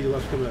got stage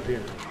left coming up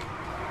here.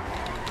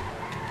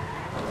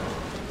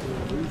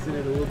 I'm losing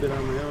it a little bit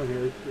on my own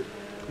here.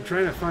 I'm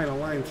trying to find a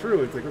line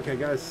through. It's like, okay, I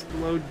gotta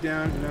slow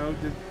down. No,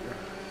 just,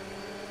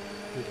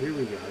 here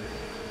we go.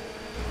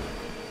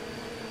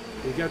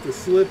 We got the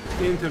slip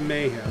into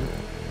Mayhem.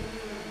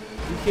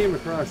 He came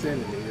across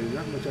into me. There's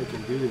not much I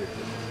can do there.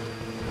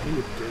 In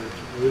the dirt.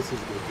 Oh, this is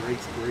good.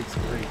 Brakes.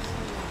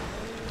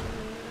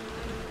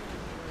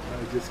 I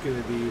was just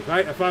gonna be.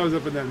 If I was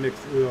up in that mix,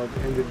 it would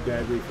have ended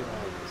badly for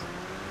all of us.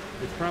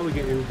 It's probably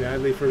going to end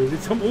badly for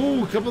some.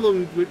 Ooh, a couple of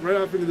them went right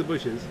off into the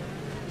bushes.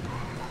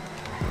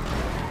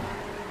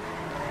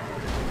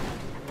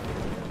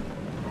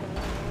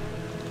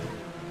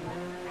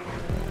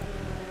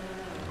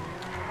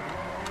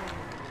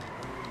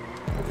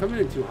 I'm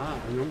coming in too hot.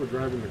 I know we're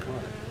driving the car.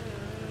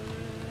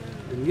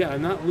 And yeah,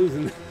 I'm not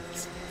losing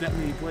that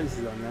many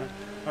places on that.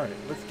 All right,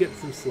 let's get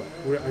some slip.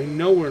 I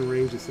know we're in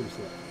range of some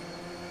slip.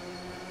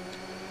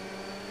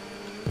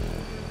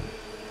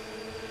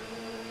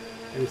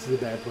 And this is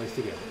a bad place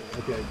to go.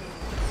 Okay.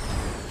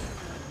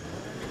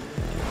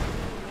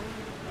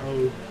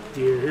 Oh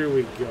dear, here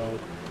we go.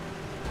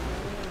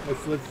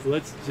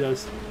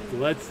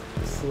 Let's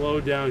slow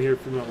down here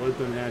for a minute. Let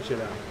them hash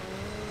it out.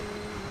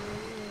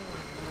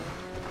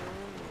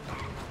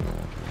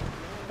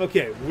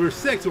 Okay, we're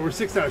 6, but we're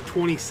 6 out of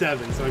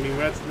 27, so I mean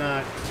that's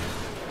not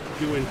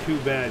doing too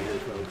bad here,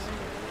 folks.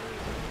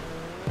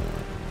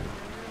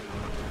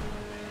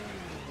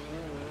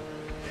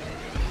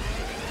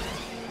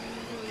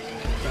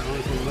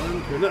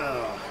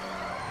 No.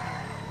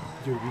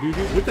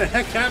 What the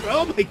heck happened?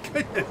 Oh my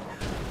goodness!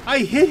 I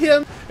hit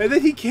him, and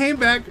then he came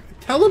back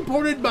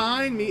teleported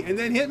behind me and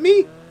then hit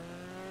me?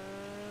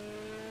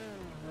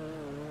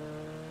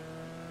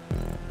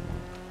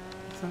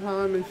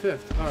 Somehow I'm in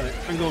fifth. Alright,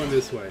 I'm going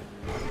this way.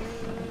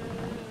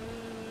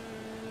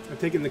 I'm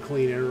taking the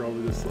clean air over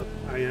the slip.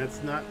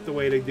 That's not the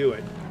way to do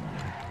it.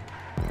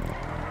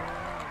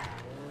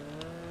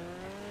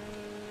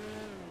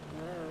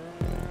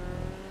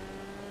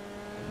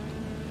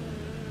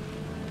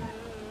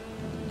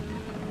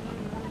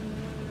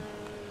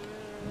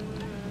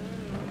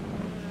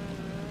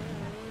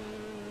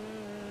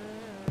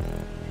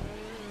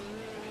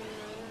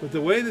 But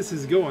the way this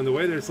is going, the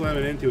way they're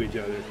slamming into each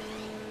other,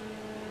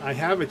 I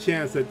have a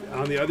chance that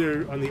on the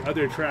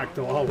other track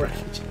they'll all wreck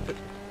each other.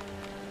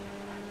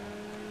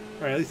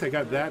 Alright, at least I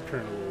got that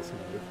turn a little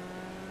smooth.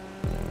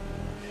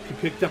 He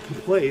picked up in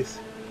place.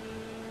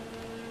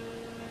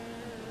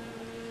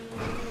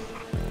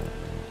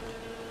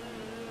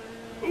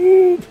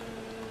 Oop!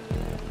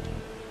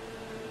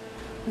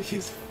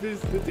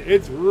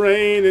 It's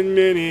raining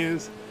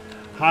minis.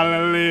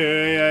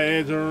 Hallelujah,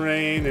 it's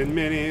raining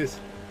minis.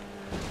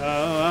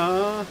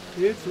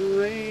 It's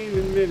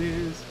raining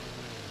minis.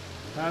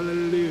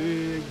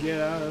 Hallelujah,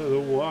 get out of the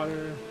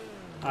water.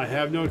 I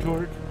have no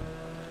torque.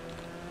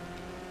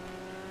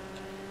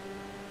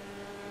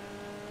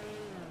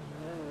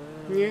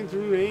 It's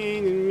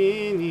raining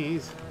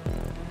minis.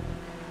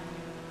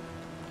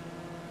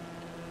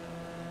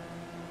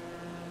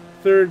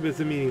 Third, but it's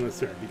a meaningless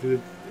third because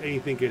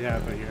anything could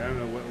happen here. I don't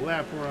know what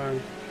lap we're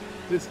on.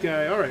 This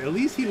guy, alright, at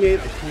least he made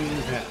a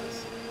clean pass.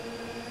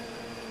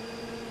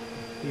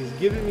 He's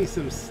giving me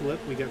some slip.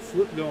 We got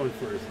slip going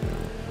first now.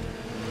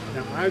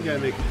 Now I've got to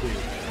make a clean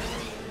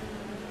pass.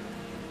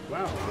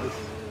 Wow,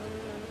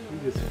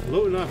 he's just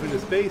floating off into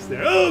space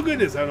there. Oh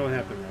goodness, I don't know what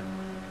happened there.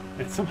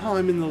 And somehow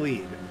I'm in the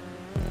lead.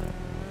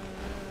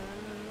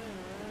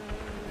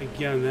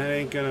 Again, that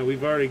ain't gonna,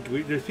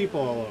 there's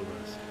people all over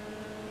us.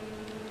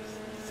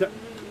 So,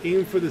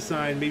 aim for the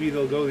sign, maybe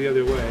they'll go the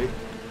other way.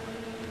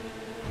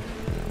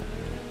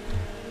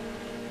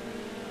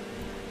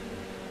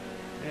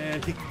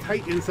 And take a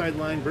tight inside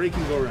line, brake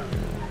and go around.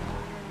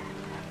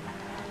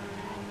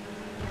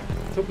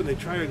 I was hoping they'd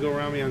try to go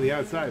around me on the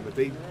outside, but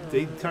they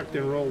tucked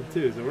and rolled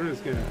too, so we're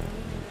just gonna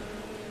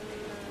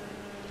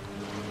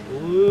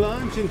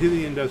launch into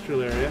the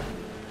industrial area.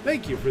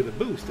 Thank you for the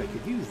boost, I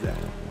could use that.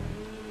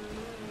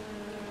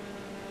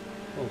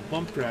 Oh,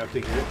 bump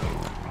drafting here.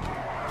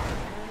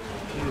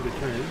 Needed a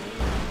turn.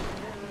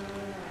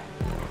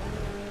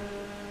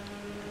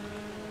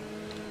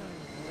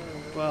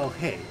 Well,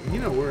 hey, you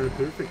know we're in a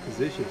perfect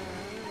position.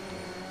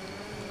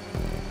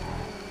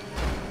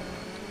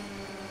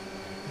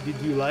 Did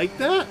you like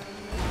that?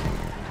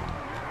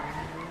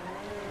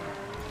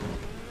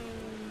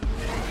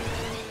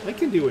 I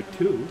can do it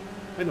too.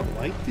 I don't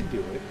like to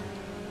do it.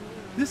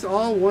 This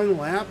all one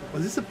lap?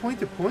 Was this a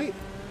point-to-point?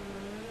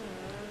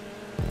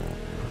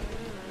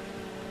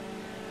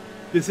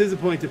 This is a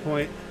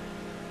point-to-point.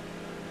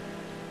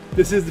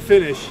 This is the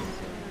finish.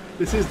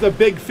 This is the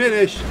big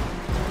finish.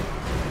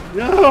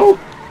 No!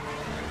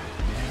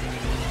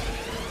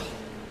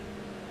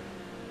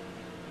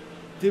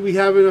 Did we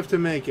have enough to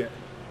make it?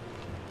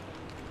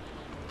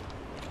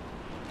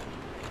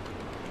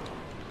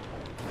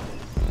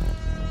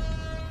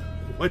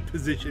 What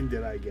position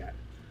did I get?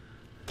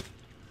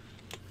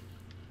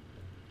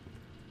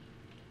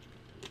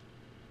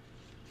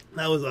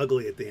 That was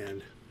ugly at the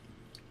end.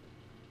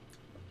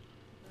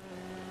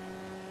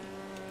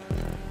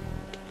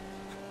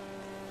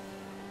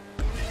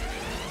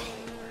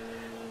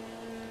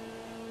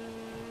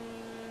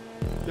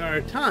 There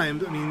are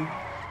times, I mean,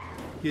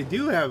 you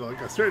do have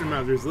like a certain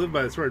amount. There's live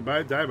by the sword,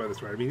 die by the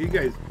sword. I mean, you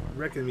guys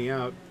wrecking me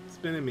out,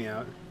 spinning me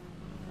out.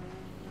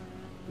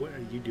 What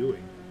are you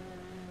doing?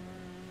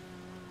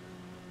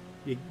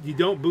 You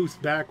don't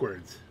boost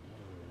backwards.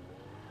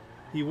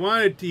 He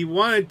wanted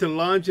to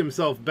launch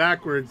himself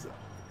backwards,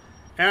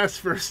 ass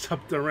first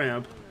up the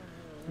ramp,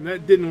 and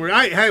that didn't work.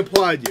 I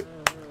applaud you.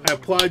 I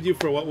applaud you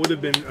for what would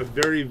have been a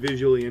very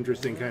visually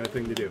interesting kind of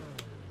thing to do.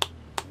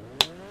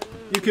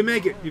 You can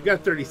make it. You've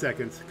got 30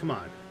 seconds. Come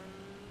on.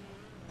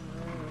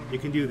 You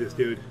can do this,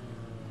 dude.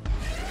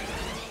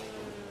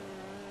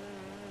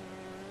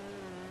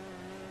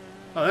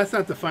 Oh, that's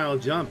not the final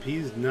jump.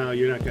 No,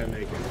 you're not going to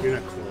make it. You're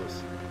not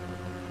close.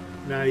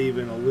 Not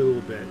even a little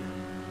bit.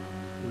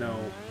 No.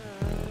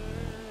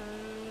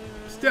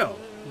 Still.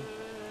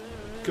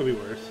 Could be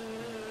worse.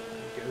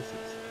 I guess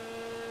it's...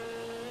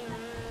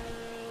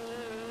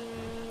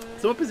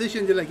 So what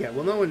position did I get?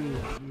 Well, no one...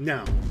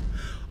 No.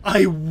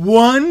 I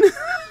won?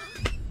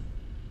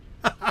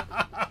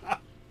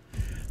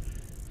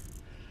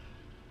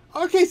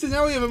 Okay, so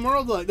now we have a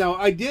moral delay. Now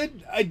I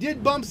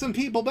did bump some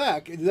people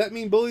back. Does that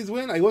mean bullies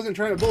win? I wasn't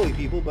trying to bully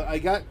people, but I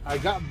got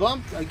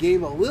bumped. I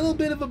gave a little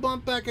bit of a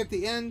bump back at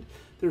the end.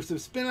 There were some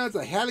spin outs.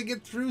 I had to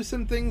get through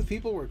some things.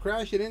 People were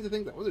crashing into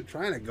things. I wasn't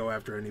trying to go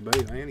after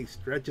anybody by any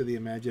stretch of the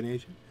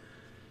imagination.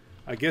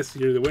 I guess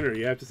you're the winner.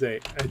 You have to say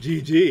a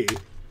GG.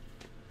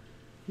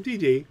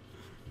 GG.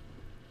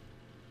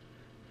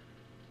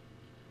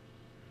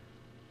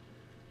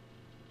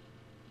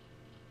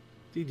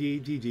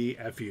 GG,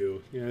 F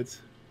you. You know, it's...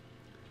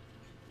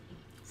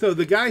 So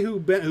the guy who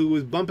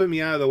was bumping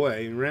me out of the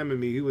way and ramming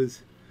me,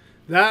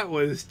 that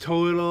was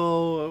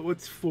total...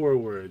 What's 4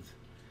 words?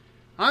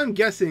 I'm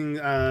guessing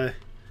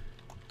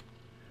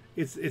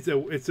it's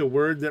a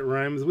word that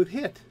rhymes with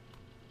hit,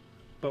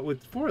 but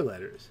with 4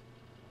 letters.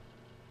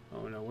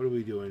 Oh no, what are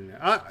we doing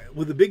now?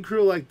 With a big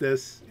crew like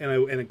this,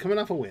 and coming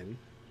off a win.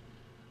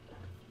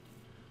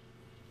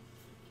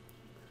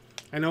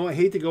 I know I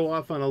hate to go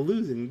off on a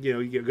losing. You know,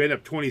 you get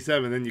up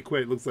 27, then you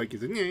quit. It looks like you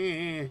said,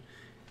 "Nyeh."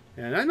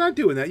 And I'm not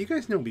doing that. You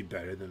guys know me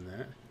better than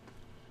that.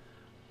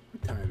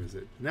 What time is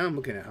it? Now I'm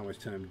looking at how much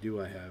time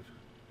do I have.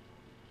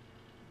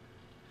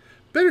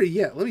 Better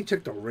yet, let me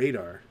check the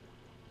radar.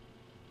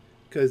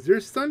 Because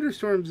there's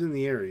thunderstorms in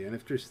the area, and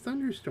if there's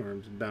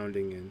thunderstorms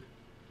bounding in...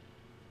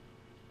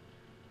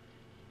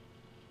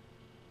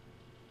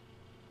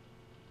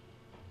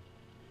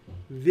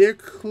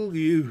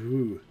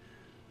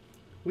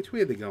 Which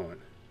way are they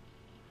going?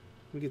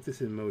 Let me get this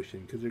in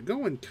motion, because they're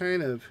going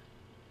kind of...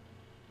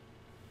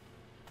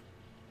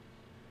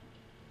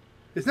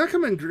 It's not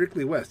coming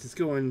directly west. It's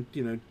going,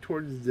 you know,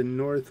 towards the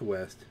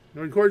northwest.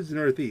 Towards the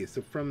northeast,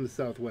 so from the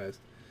southwest.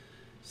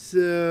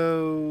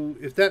 So,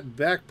 if that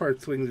back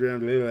part swings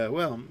around,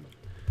 well,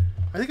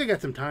 I think I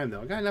got some time,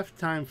 though. I got enough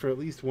time for at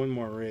least one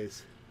more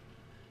race.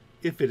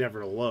 If it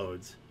ever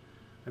loads.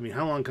 I mean,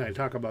 how long can I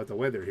talk about the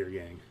weather here,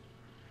 gang?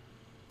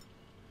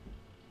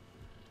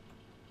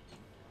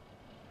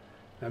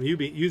 I'm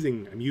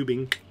using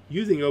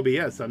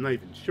OBS, so I'm not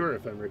even sure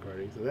if I'm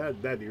recording. So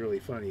that'd be really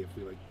funny if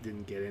we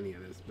didn't get any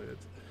of this. But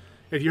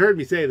if you heard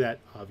me say that,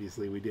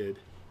 obviously we did.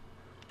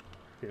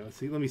 Here, let's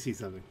see. Let me see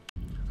something.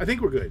 I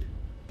think we're good.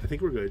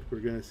 We're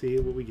gonna see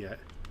what we get.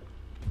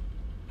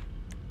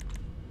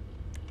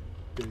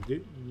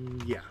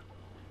 Yeah.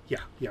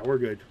 We're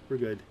good.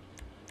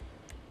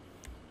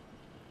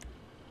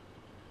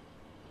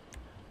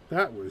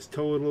 That was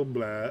total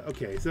blah.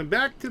 Okay, so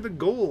back to the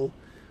goal.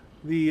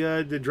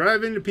 The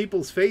drive into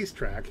people's face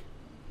track.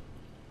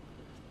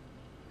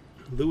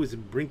 Lewis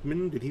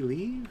Brinkman, did he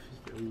leave?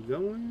 Are we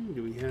going?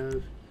 Do we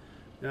have...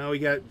 Now we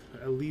got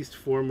at least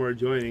 4 more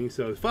joining.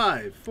 So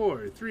 5,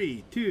 4,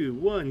 3, 2,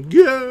 1,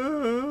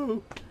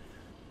 go!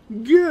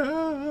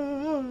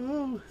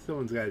 Go!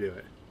 Someone's got to do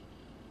it.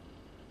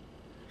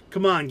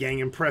 Come on, gang,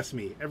 impress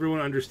me.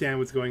 Everyone understand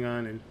what's going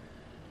on and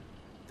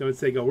don't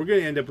say go. We're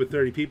going to end up with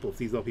 30 people if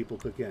these all people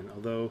click in.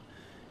 Although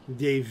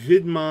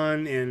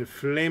Davidman and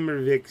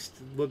Flamervixt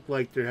look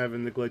like they're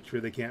having the glitch where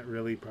they can't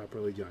really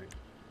properly join.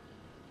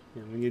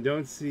 And when you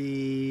don't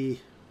see...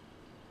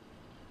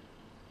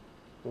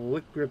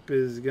 Lick Grip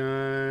is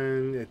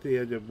gone at the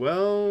edge of...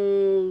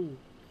 Well...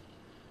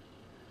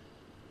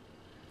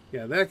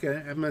 Yeah, that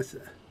guy,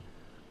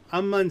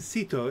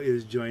 Amancito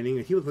is joining.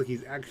 And he looks like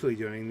he's actually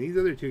joining. These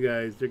other 2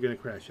 guys, they're going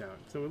to crash out.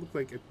 So it looks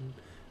like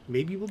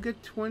maybe we'll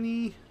get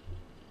 20...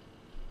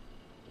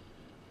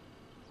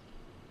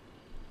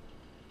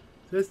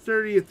 That's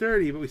 30 to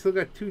 30, but we still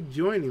got 2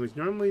 joining, which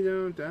normally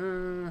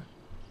don't...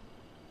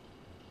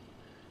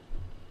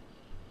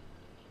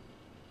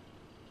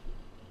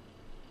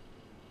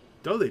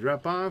 Oh, they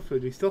drop off,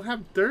 but we still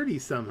have 30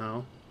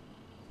 somehow.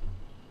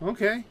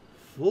 Okay.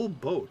 Full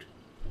boat.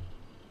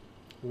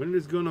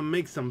 Winner's gonna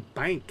make some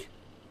bank.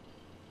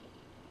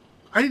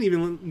 I didn't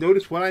even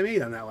notice what I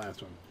made on that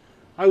last one.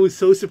 I was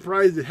so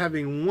surprised at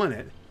having won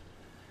it.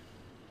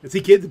 And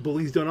see, kids,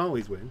 bullies don't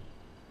always win.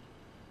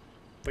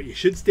 But you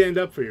should stand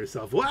up for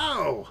yourself.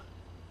 Wow!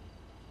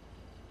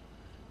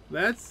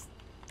 There's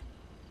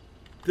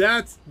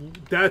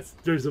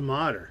a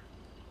modder.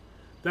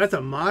 That's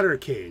a modder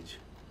cage.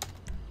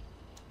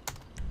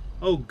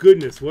 Oh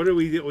goodness, what are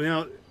we doing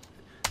now?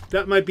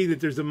 That might be that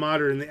there's a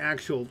modder in the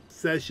actual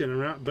session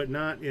around, but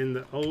not in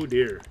the... Oh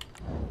dear.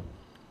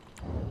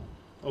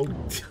 Oh.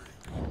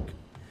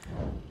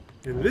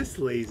 And this,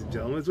 ladies and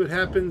gentlemen, is what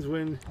happens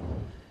when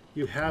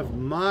you have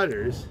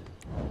modders.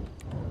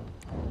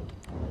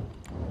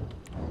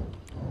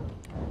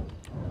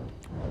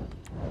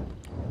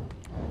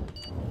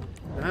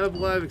 I have a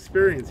lot of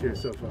experience here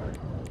so far.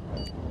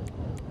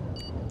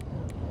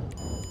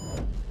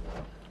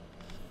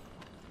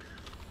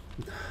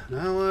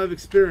 Not a lot of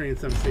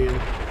experience I'm seeing. I'm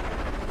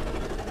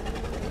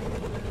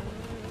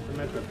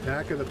at the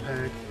back of the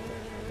pack.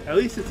 At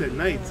least it's at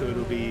night, so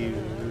it'll be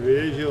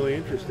visually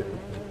interesting.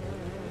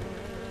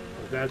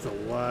 But that's a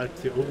lot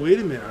to... Oh, wait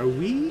a minute. Are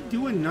we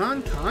doing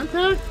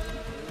non-contact?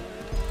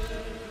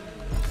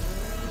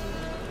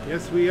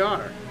 Yes, we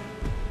are.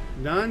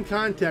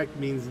 Non-contact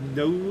means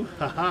no...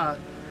 Ha-ha.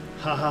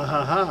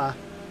 Ha-ha-ha-ha.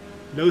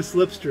 No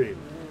slipstream.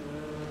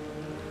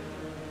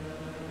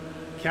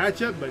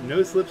 Catch up, but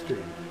no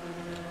slipstream.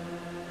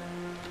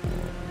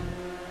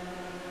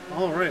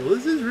 All right. Well,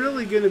 this is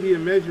really going to be a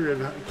measure of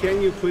how, can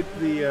you put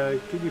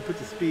the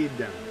speed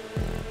down?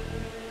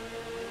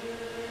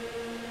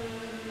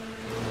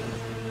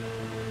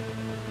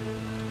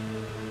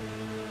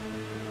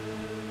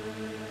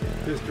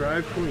 Just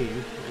drive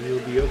clean, and you'll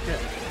be okay.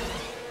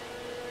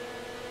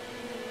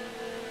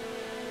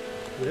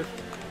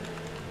 Lift.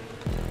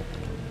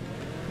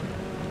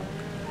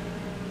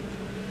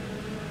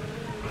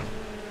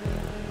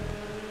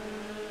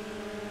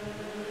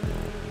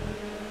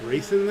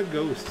 Chasing the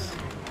ghosts.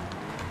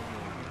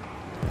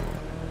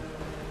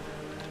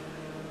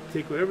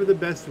 Take whatever the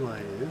best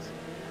line is.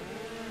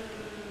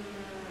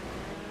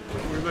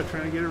 Don't worry about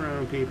trying to get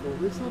around people.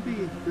 This will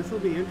be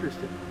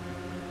interesting.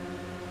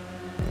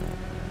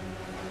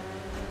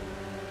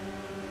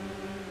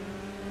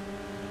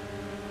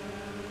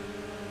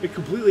 It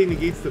completely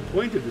negates the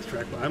point of this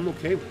track, but I'm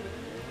okay with it.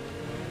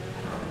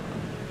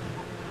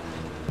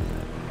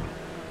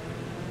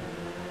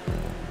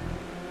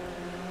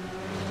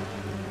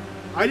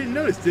 I didn't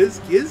notice this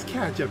is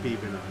catch up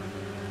even on.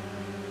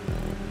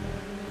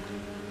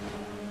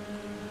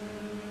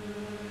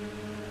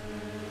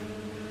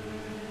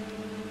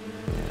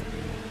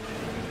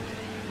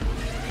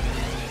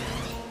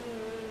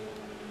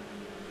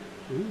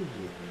 Ooh.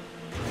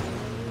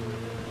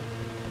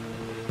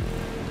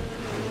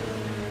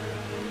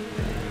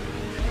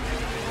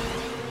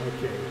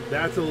 Okay,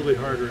 that's a little bit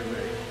harder in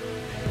there.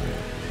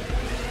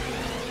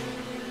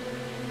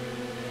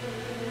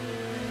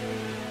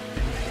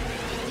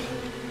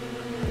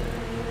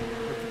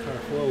 Let the car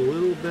flow a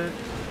little bit.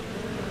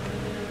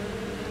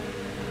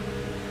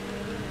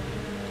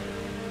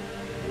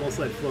 Almost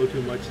let it flow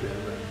too much there,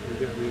 but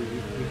we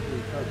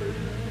covered.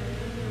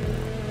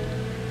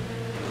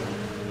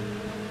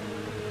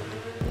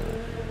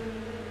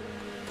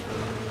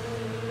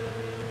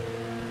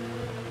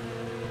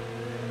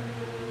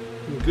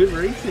 Good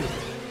racing.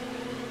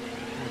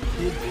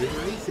 Good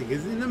racing.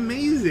 Isn't it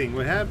amazing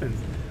what happens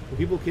when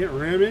people can't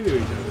ram into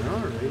each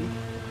other? Alrighty.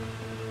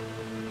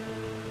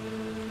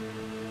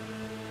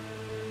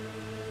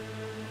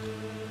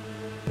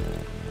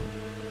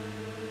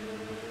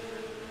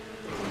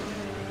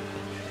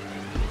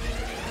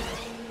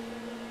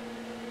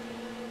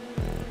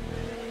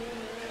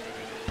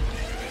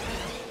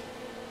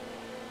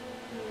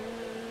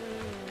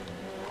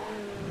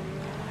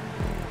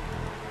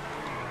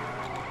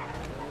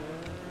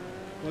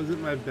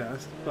 Wasn't my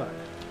best, but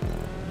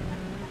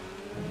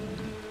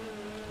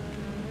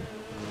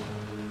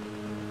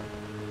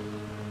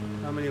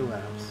how many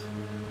laps?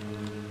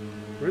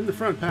 We're in the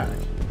front pack.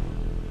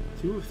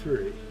 2 of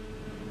 3.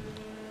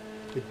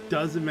 It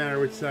doesn't matter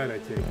which side I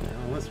take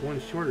now, unless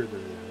one's shorter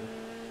than the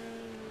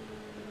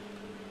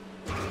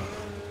other.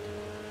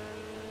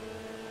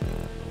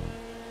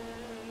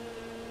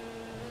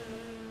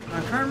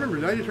 I'm trying to remember.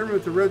 Did I determine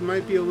that the red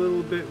might be a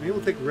little bit? Maybe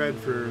we'll take red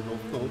for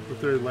the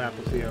third lap.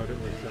 We'll see how it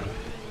works out.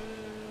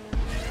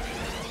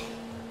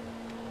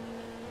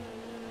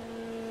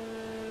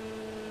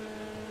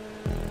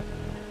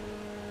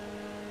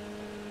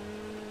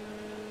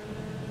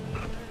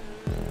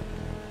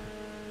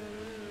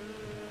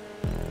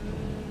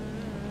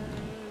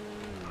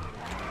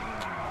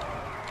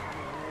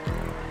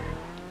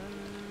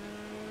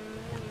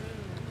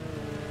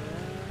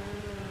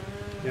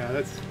 Yeah,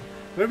 that's...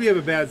 Whenever you have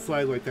a bad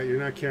slide like that, you're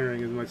not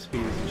carrying as much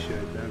speed as you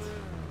should.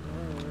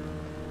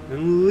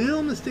 And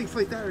little mistakes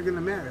like that are going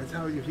to matter. That's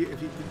how if the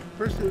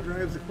person who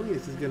drives the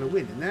cleanest is going to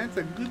win, and that's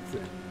a good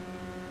thing.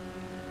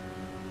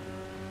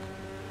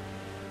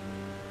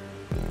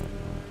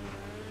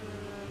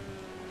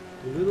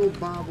 Little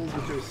bobbles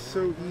which are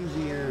so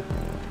easy and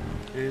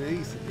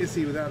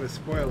Issi without a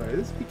spoiler.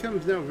 This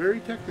becomes now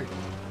very technical,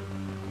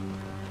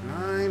 and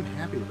I'm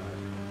happy about it.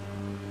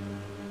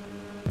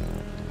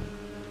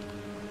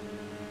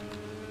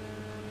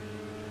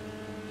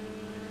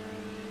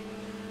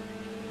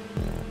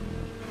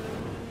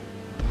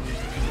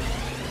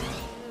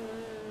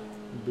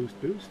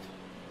 Boost.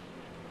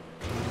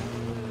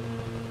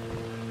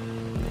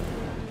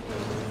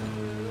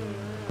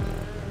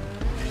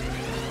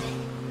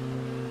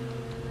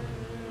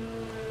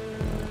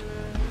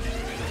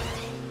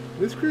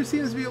 This crew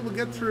seems to be able to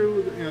get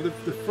through, you know, the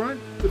front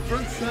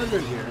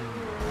 7 here.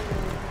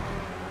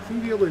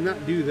 Seem to be able to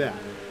not do that.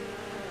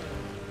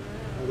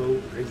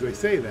 Although, as they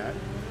say that,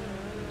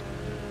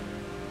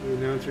 the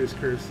announcer's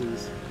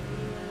curses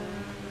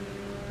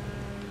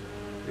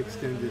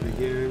extended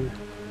again.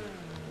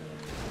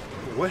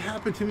 What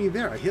happened to me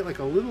there? I hit like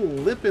a little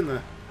lip in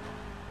the...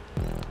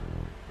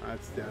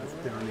 That's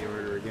down the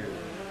order again.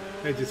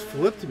 It just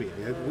flipped me.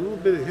 I had a little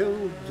bit of a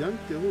little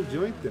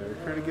joint there,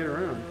 trying to get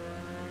around.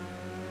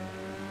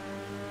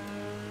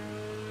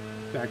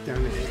 Back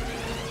down to 8.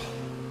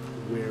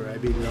 Where I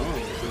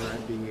belong for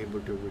not being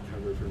able to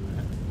recover from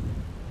that.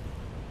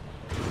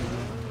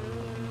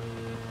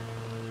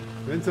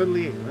 Then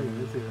suddenly 8.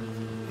 Let's see.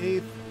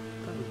 8th.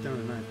 That was down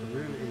to 9th, but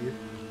we're in 8th.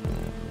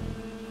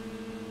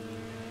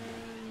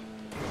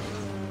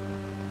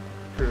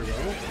 Turbo.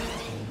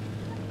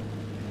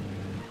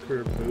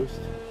 Curve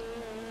boost.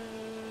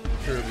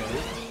 Turbo.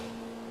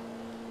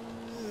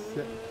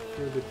 Set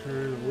for the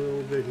turn a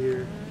little bit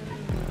here.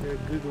 Got a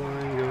good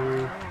line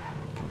going.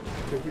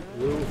 Took it a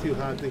little too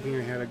hot thinking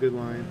I had a good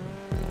line.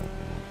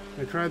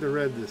 I tried the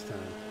red this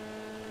time.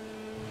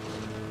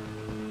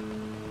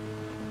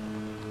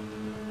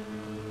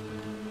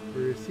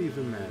 We're going to see if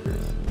it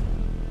matters.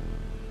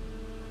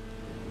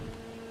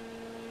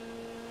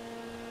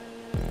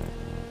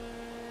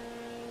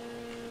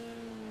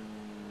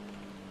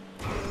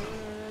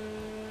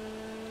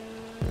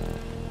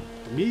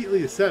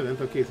 Immediately the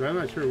 7th. Okay, so I'm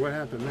not sure what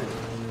happened there.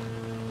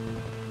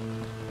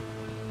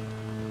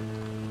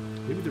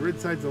 Maybe the red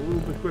side's a little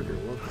bit quicker.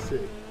 We'll have to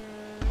see.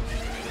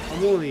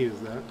 I'm willing to use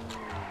that.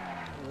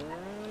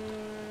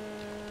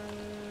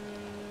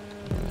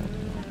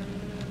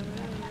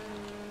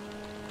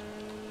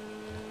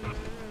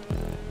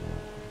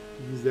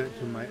 Use that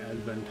to my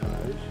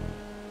advantage.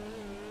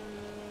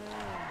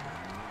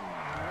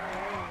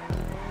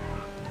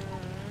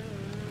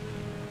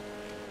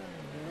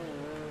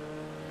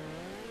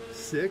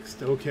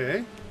 Sixth,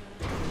 okay.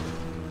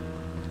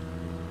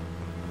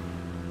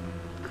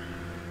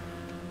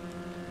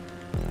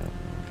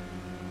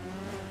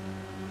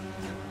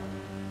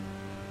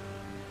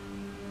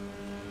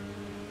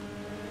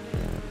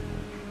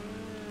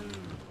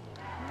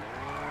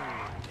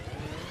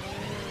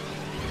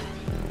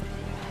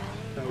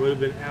 That would have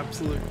been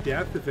absolute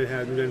death if it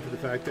hadn't been for the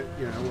fact that,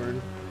 you know, we're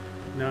in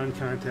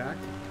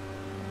non-contact.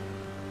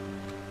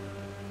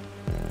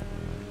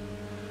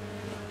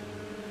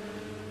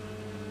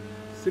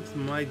 Six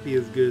might be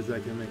as good as I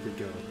can make it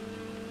go.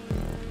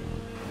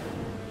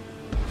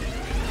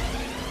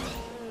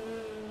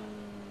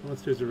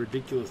 Unless there's a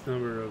ridiculous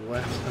number of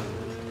laps on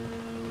this.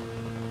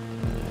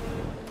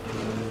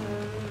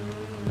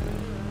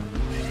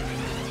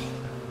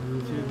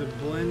 Into the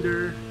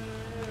blender.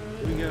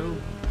 Here we go.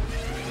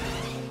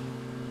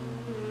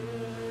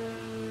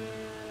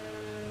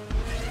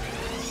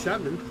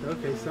 Seventh.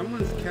 Okay,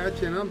 someone's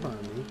catching up on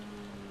me.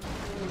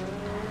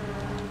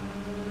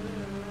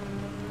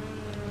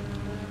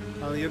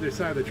 On the other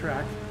side of the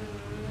track.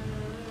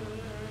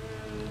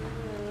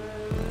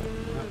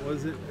 That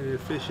wasn't an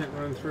efficient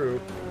run through.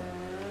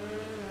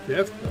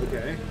 Fifth,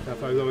 okay. Top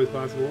 5 is always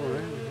possible,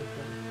 right?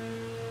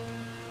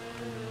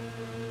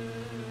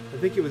 I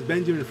think it was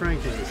Benjamin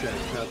Franklin who said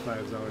top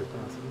 5 is always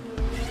possible.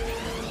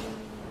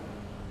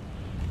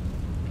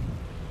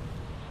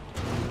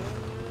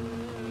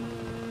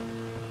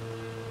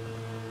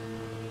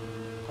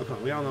 Oh, come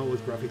on, we all know it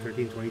was Bruffy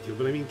 1322,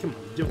 but I mean, come on,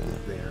 the joke is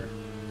there.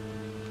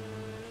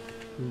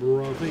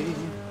 Bruffy,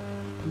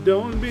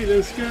 don't be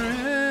discouraged.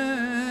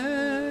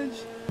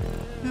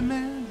 The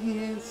man, he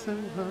ain't so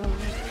hard.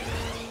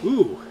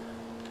 Ooh.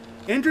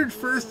 Entered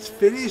first,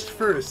 finished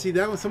first. See,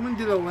 that was someone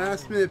did a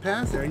last minute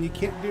pass there, and you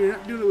can't do, you're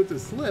not doing it with the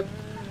slip.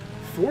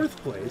 Fourth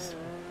place.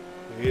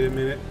 Wait a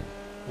minute.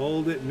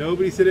 Hold it.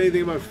 Nobody said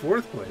anything about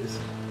fourth place.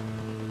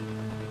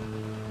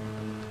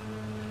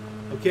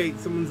 Okay,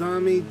 someone's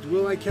on me.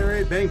 Will I carry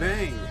it? Bang,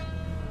 bang.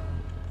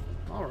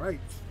 All right.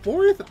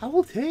 Fourth,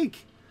 I'll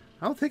take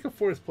a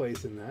fourth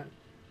place in that.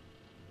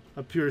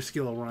 A pure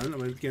skill run. I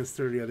went against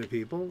 30 other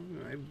people.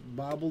 I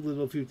bobbled it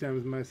a few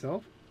times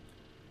myself.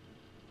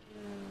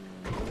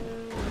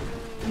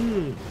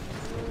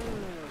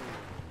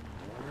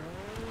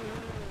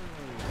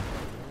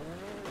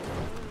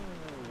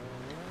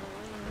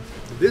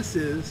 This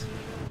is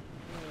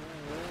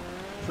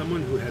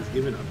someone who has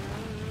given up.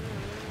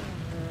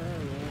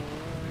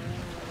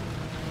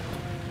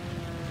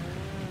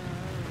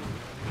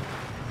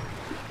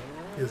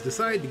 Has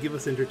decided to give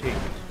us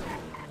entertainment.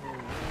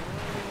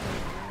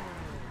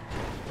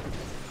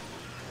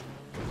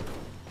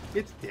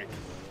 It's Nick.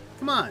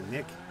 Come on,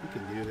 Nick. You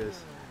can do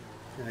this.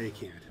 No, you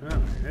can't. All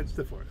right, that's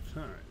the fourth.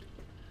 All right.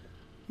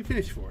 You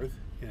finished fourth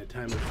in a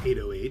time of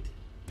 8:08.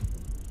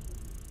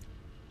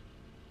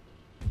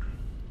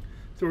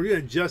 So we're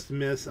gonna just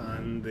miss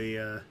on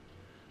the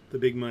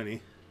big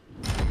money.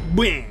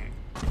 Bang!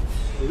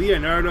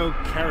 Leonardo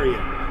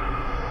Carrion.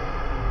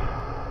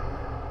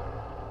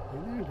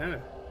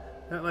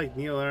 Not like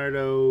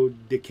Leonardo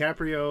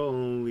DiCaprio,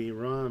 only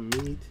raw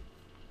meat.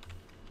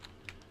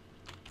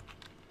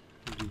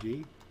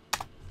 GG.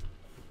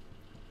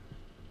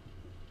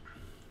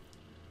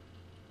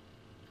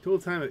 Total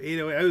time of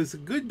 8:08. I was a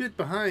good bit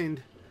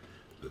behind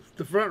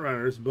the front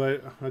runners,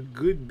 but a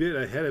good bit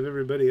ahead of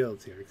everybody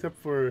else here,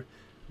 except for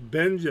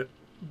Viejos.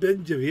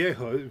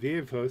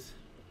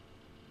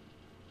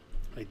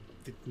 I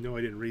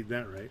didn't read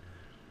that right.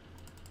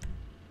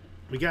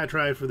 We gotta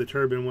try it for the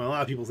turbine. Well, a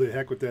lot of people say,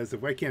 heck with that.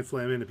 If I can't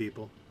slam into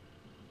people.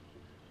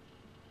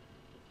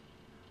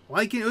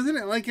 Lycan, wasn't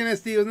it Lycan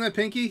SD? Wasn't that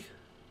Pinky?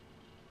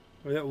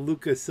 Or that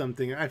Lucas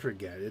something? I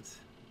forget. It's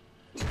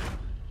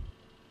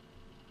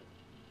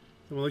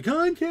someone like,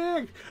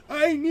 contact!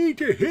 I need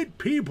to hit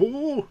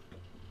people!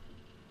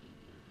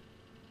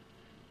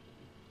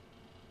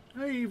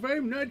 Hey, if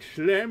I'm not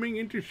slamming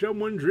into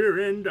someone's rear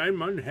end,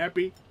 I'm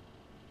unhappy.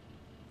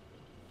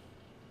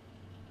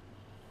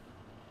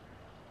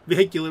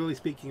 Vehicularly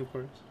speaking, of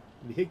course.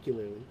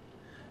 Vehicularly.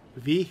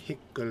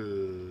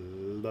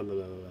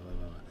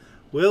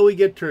 Will we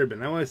get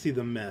turbine? I want to see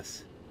the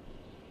mess.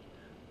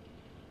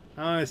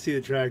 I want to see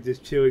the track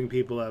just chewing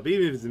people up.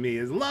 Even if it's me.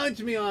 Just launch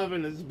me off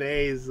into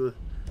space.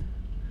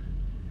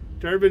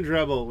 Turbine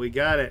trouble. We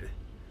got it.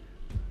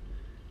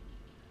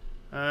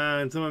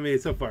 And someone made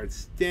it so far. It's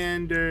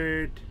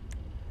standard.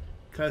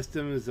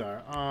 Customs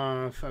are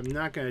off. I'm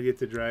not going to get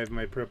to drive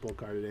my purple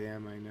car today,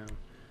 am I? No.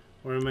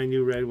 Or my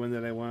new red one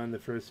that I won on the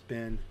first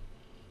spin.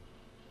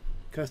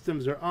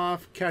 Customs are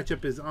off.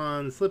 Catch-up is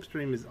on.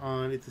 Slipstream is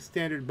on. It's a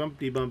standard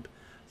bump-de-bump.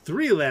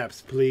 3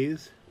 laps,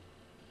 please.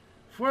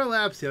 4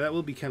 laps, yeah, that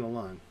will be kind of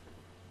long.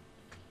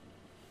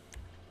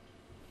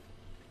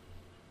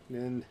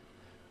 And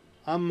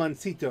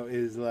Amancito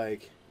is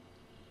like,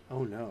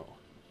 oh no,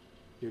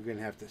 you're going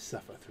to have to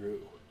suffer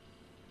through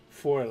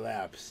 4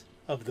 laps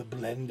of the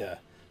blender,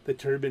 the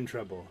turbine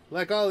trouble.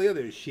 Like all the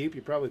other sheep,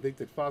 you probably think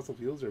that fossil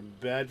fuels are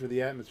bad for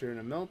the atmosphere in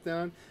a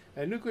meltdown,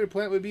 and a nuclear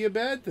plant would be a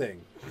bad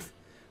thing.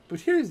 But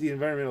here's the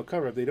environmental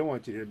cover-up they don't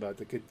want you to hear about.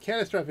 The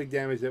catastrophic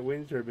damage that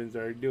wind turbines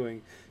are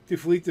doing to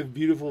fleets of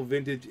beautiful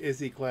vintage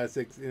Issi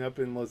Classics up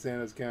in Los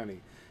Angeles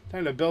County.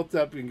 Time to belt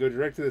up and go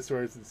direct to the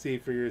source and see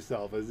for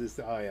yourself. As this,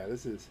 oh yeah,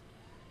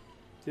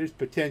 there's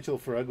potential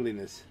for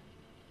ugliness.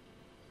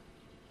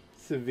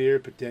 Severe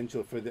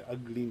potential for the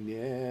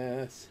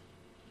ugliness.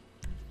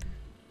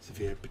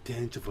 Severe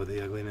potential for the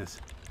ugliness.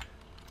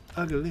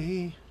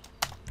 Ugliness.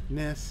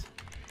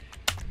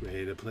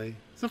 Ready to play.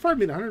 So far, I've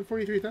made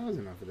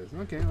 143,000 off of this.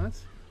 Okay, well,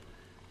 that's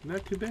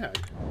not too bad.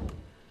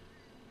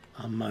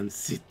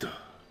 Amancito.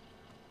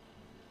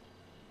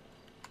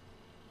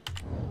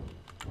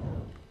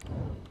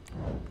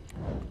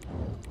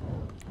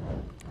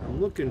 I'm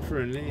looking for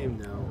a name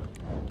now.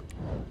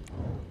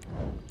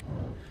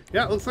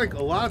 Yeah, it looks like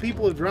a lot of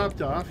people have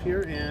dropped off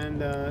here,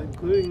 and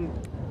including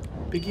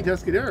Pinky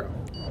Tuscadero.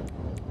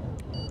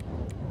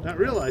 Not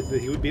realizing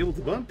that he would be able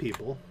to bump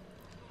people.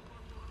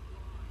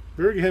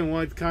 Berghan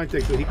wants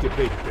contact so he can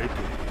play dirty.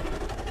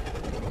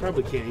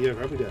 Probably can't. Yeah,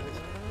 probably does.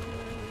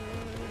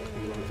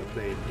 He wants to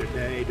play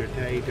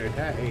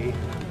dirty.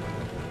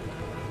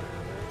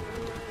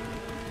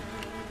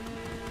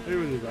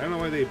 Everyone's, I don't know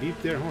why they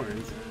beep their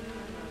horns.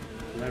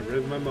 And I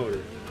rev my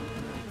motor.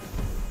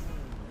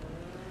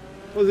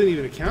 Wasn't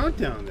even a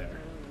countdown there.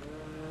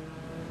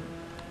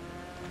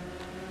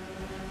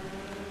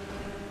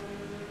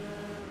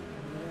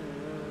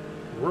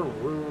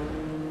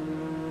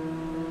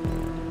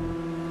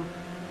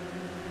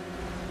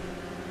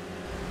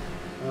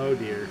 Oh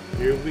dear,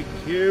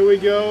 here we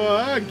go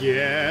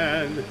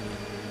again.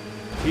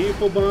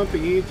 People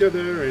bumping each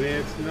other and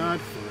it's not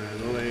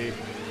friendly.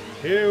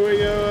 Here we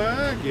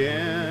go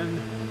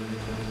again.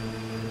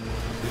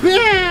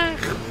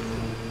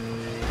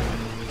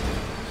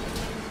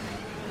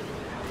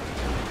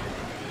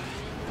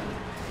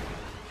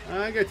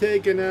 I got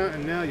taken out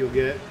and now you'll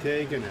get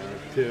taken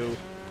out too.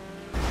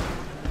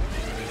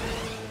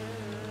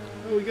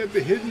 Oh, we got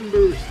the hidden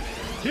boost.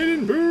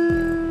 Hidden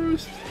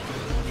boost!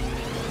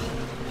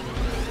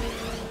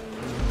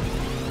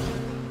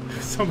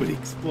 Somebody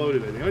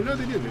exploded, I think. Oh, no,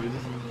 they didn't. It was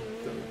just...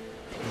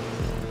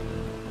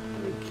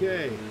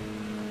 Okay.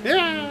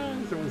 Yeah!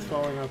 Someone's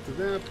falling off the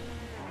map.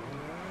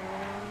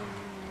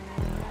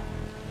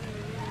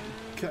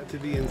 Cut to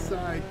the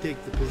inside,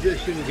 take the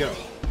position, go.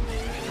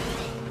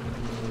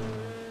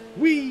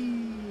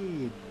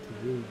 Whee!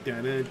 Dun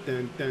dun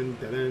dun dun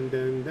dun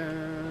dun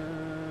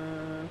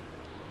dun.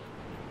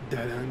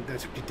 Dun dun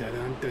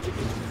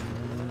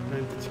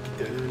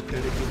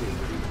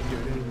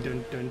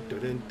dun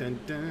dun dun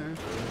dun.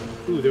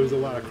 Ooh, there was a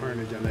lot of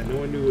carnage on that. No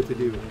one knew what to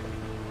do.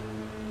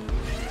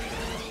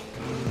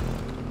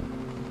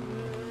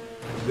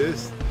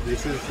 This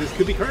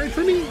could be carnage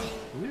for me.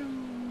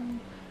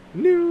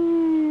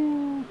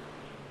 No.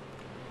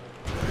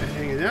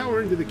 And now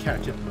we're into the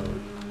catch-up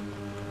mode.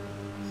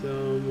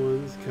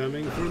 Someone's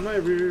coming from my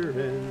rear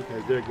end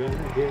because they're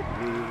gonna hit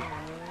me.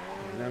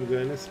 And I'm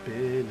gonna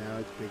spin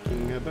out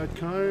thinking about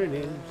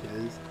carnage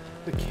as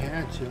the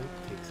catch-up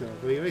takes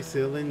away my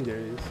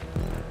cylinders.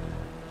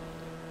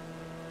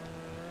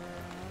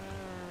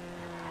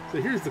 So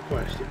here's the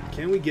question.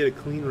 Can we get a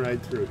clean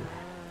ride through here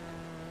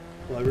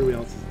while everyone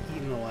else is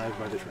eaten alive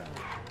by the track?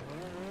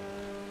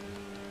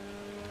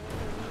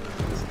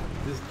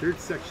 This dirt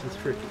section's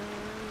tricky.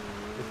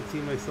 I can see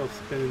myself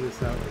spinning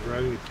this out or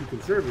driving it too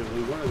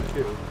conservatively, one of the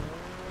two.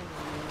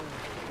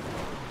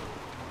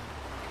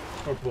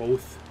 Or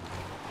both.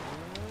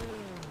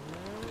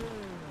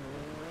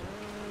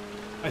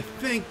 I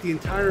think the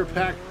entire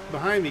pack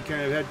behind me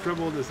kind of had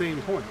trouble at the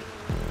same point.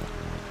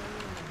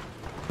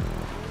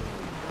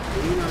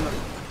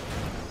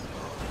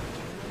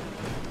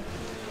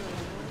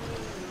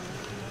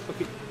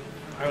 Okay,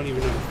 I don't even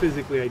know if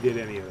physically I did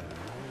any of that.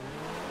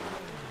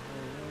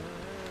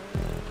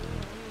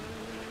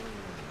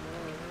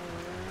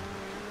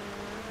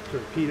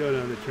 Torpedoed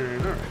on the turn.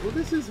 Alright, well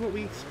this is what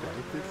we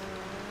expect.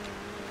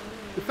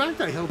 The fact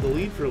I held the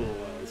lead for a little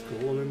while is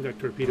cool, and then got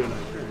torpedoed on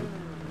the turn.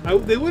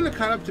 They wouldn't have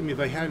caught up to me if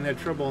I hadn't had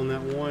trouble on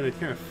that one. It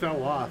kind of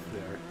fell off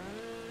there.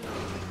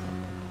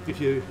 If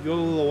you go a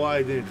little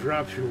wide, then it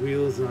drops your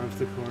wheels off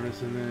the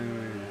course, and then,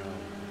 you know.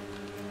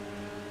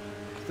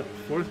 Still,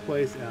 4th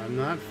place, and I'm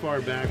not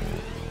far back.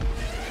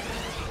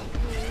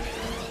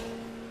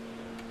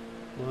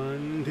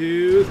 1,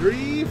 2,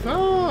 3,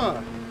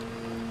 4!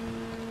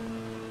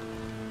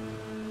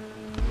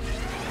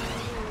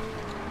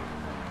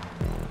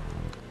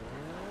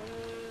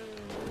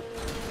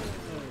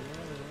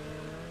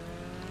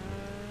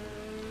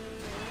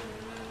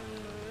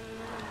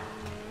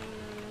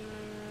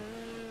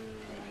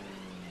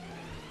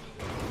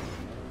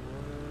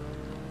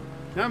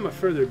 Now I'm a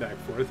further back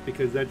fourth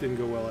because that didn't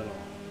go well at all.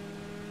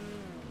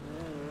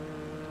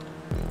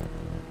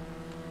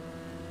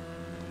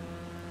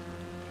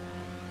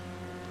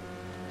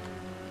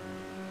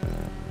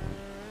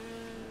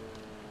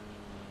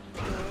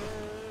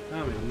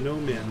 I'm in no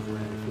man's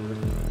land fourth.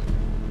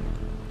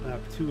 Lap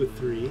 2 of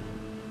 3.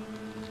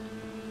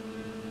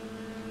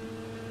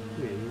 A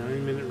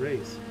 9-minute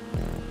race.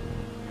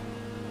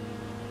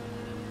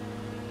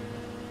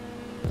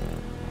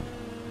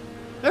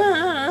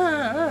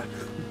 Ah!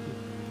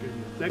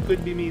 That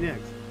could be me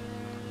next.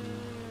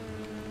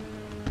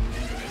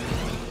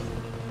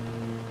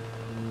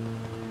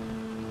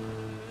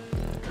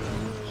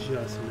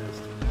 Just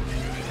missed.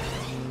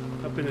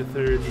 Up in a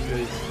third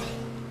because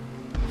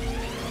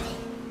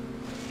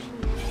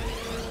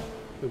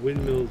the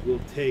windmills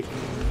will take their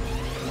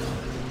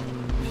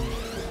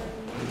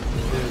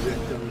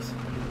victims.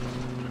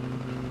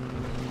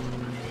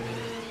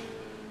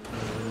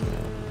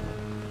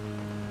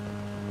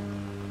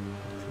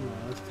 Come on,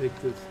 let's take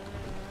this.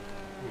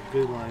 A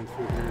good line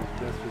through here is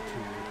best we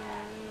can.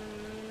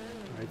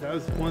 Alright, that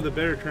was one of the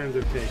better turns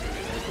I've taken.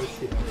 Right, let's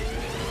see.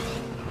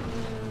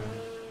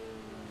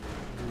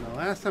 And the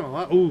last time a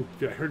lot. Ooh,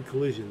 I heard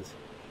collisions.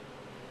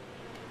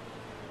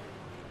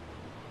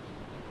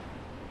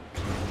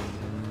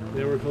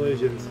 There were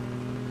collisions.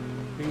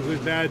 Things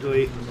went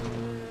badly.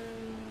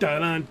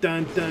 Dun dun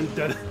dun dun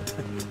dun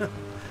dun dun.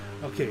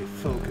 Okay,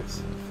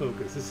 focus,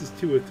 focus. This is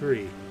 2 or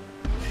 3.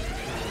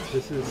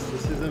 This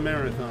is a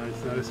marathon.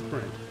 It's not a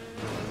sprint.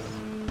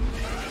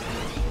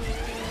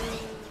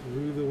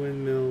 Through the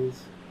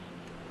windmills.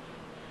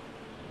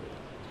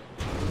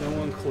 No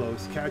one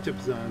close.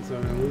 Catch-up's on, so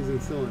I'm losing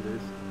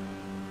cylinders.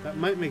 That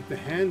might make the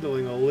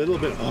handling a little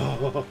bit.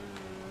 Oh,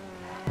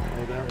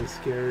 that was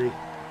scary.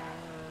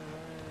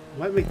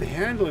 Might make the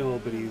handling a little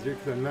bit easier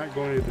because I'm not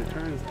going into the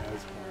turns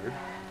as hard.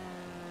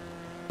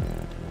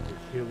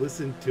 Here,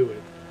 listen to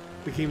it.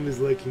 The game is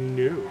like,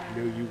 no,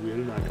 you will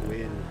not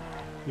win.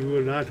 You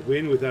will not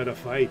win without a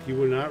fight. You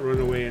will not run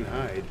away and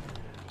hide.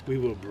 We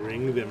will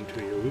bring them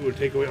to you. We will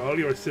take away all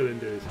your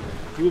cylinders.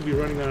 You will be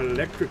running on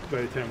electric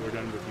by the time we're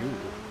done with you.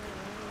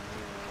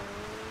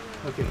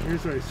 Okay,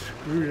 here's where I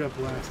screwed it up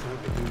last time.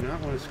 I do not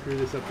want to screw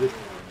this up this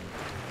time.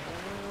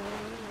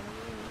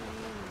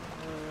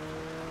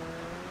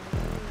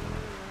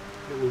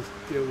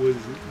 It was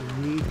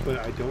neat, but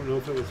I don't know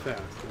if it was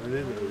fast. And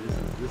then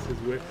this is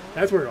where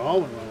that's where it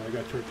all went wrong. I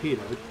got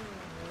torpedoed.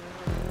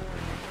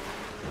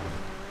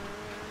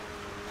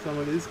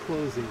 Someone is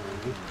closing on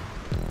me.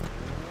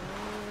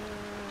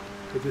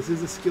 But this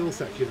is a skill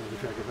section of the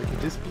track. If I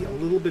could just be a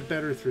little bit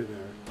better through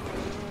there,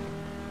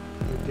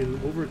 I can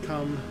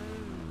overcome.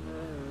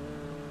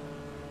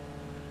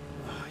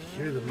 Oh, I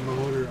hear the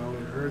motor. Oh,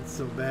 it hurts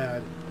so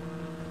bad.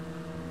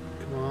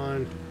 Come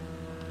on.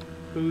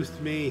 Boost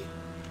me.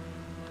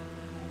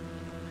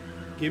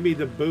 Give me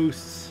the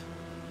boosts.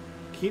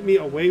 Keep me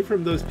away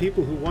from those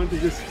people who want to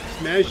just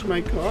smash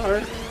my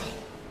car.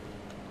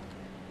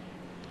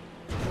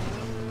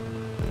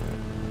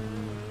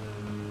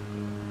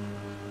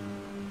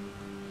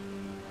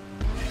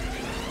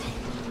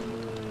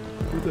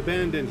 With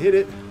abandon, hit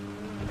it.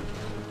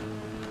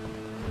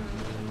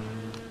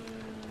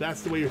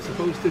 That's the way you're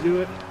supposed to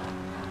do it.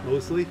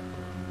 Mostly.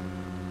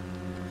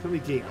 Somebody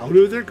getting out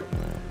of there.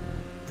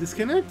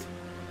 Disconnect?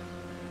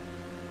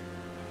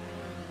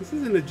 This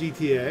isn't a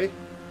GTA.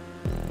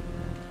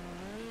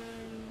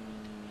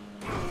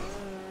 Okay,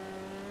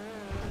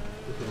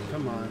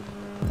 come on.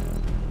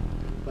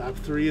 Lap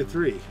 3 of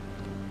 3.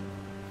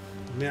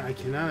 Man, I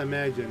cannot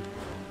imagine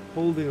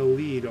holding a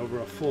lead over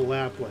a full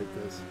lap like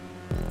this.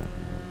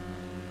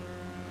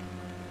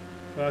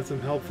 Got some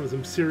help from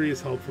some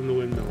serious help from the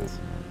windmills.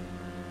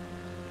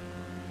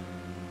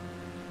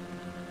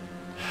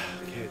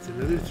 Okay, it's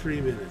another 3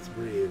 minutes.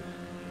 Breathe.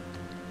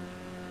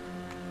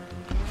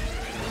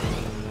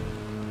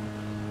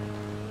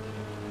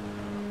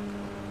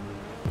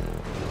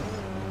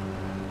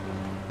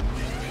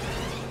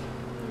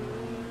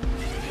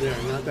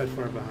 They're not that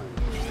far behind.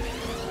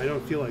 I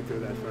don't feel like they're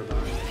that far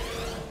behind.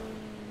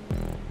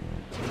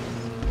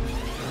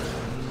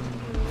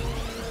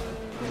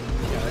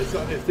 Yeah,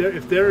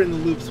 if they're in the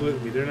loops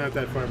with me, they're not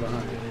that far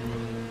behind.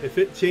 If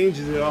it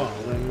changes at all,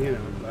 then you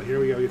know. Here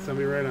we go. Get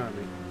somebody right on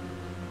me.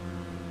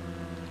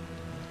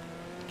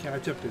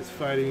 Catch up is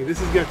fighting. This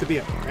has got to be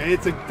it. And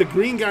it's the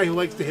green guy who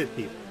likes to hit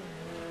people.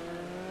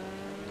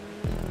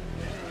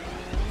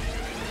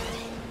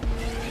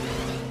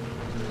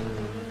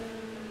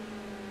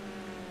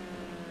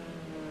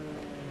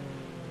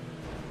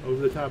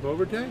 Over the top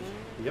overtake?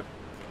 Yep.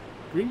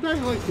 Green guy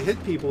who likes to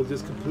hit people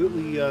just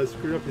completely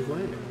screwed up his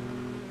landing.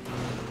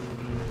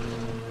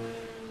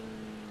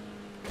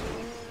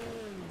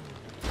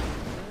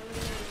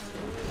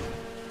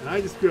 And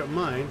I just screwed up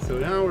mine, so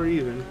now we're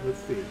even.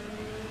 Let's see.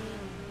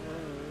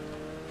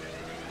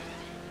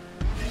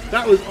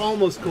 That was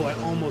almost cool. I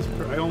almost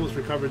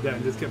recovered that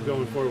and just kept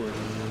going forward.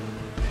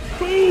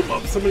 Boom!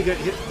 Oh, somebody got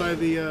hit by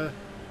the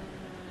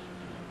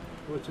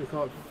what you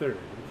call it, third.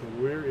 Okay,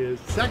 where is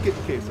second?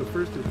 Okay, so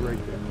first is right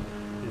there.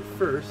 And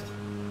first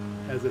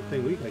as a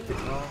thing we like to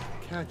call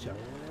catch-up.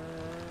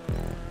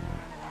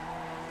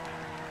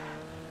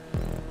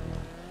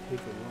 Take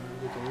a while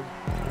to go.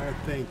 Try to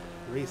think.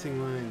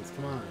 Racing lines,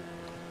 come on.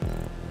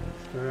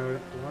 Start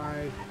out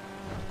wide.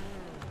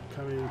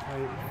 Come in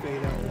tight,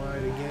 fade out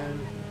wide again.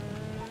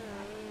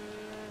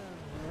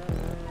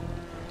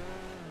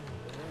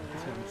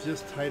 So I'm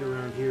just tight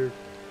around here.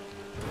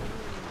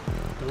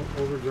 Don't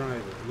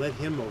overdrive it. Let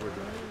him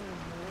overdrive it.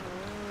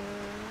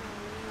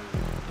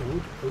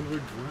 Don't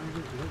overdrive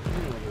it. Let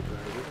him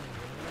overdrive it.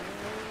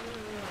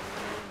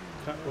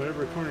 Cut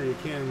whatever corner you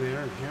can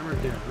there and hammer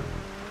down.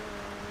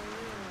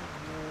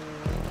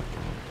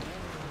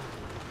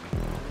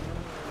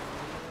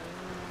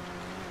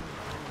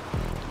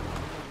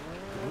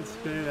 Don't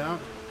spin it out.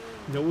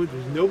 No,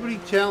 there's nobody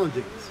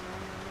challenging us.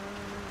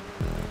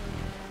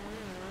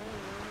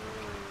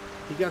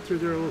 He got through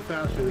there a little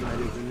faster than I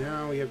did, and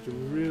now we have to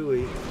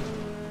really...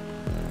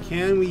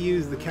 Can we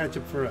use the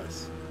catch-up for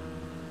us?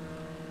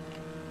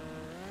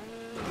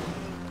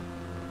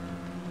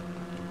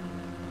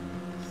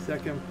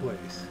 Second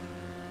place.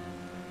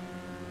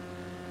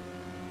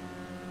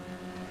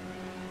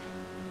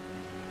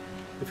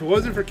 If it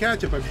wasn't for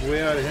catch-up, I'd be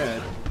way out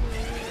ahead.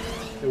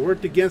 It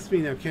worked against me,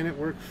 now can it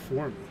work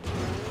for me?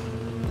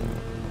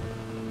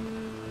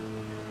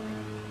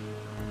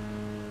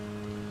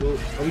 Well,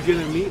 are we going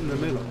to meet in the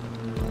middle?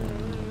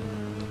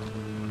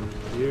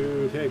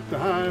 You take the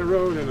high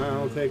road and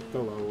I'll take the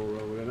low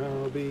road and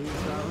I'll be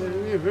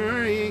solid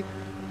very...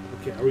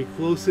 Okay, are we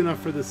close enough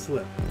for the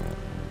slip?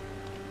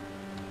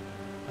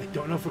 I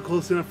don't know if we're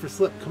close enough for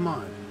slip. Come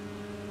on.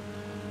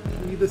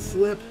 Give me the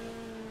slip.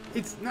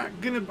 It's not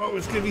gonna... Oh,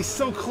 it's gonna be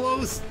so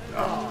close.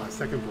 Oh,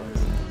 second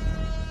place.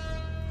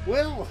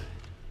 Well,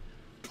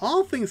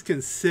 all things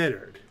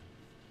considered,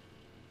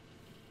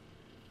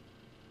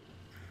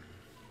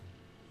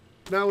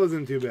 that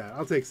wasn't too bad.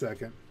 I'll take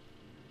second.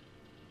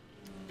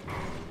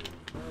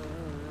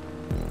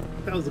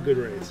 That was a good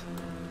race.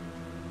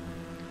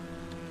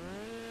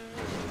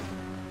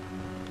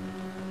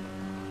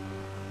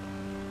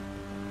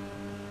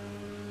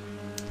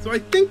 So I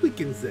think we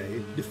can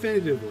say,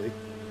 definitively,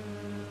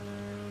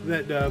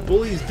 that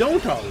bullies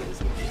don't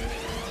always win.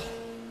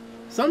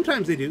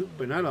 Sometimes they do,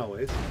 but not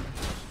always.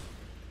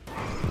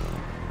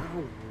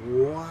 Oh,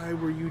 why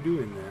were you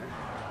doing that?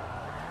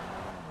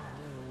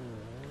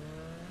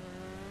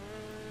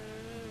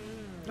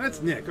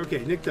 That's Nick.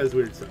 Okay, Nick does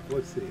weird stuff.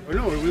 Let's see. Oh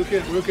no, we're looking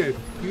at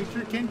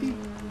future Kenty?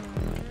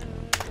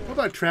 What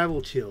about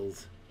travel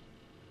chills?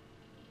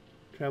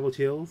 Travel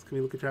chills? Can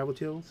we look at travel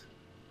chills?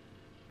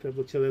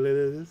 Travel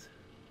chills.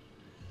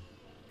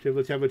 Oh,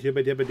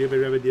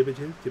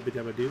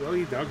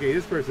 okay,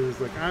 this person is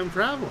like, I'm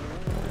traveling.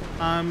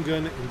 I'm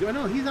gonna... Oh,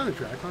 no, he's on the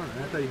track. Hold on.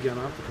 I thought he'd gone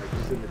off the track.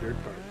 He's in the dirt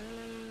part.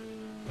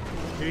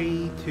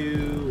 3,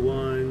 2,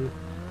 1.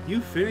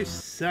 You finished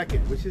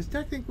second, which is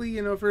technically,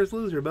 you know, first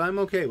loser, but I'm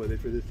okay with it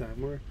for this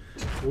time.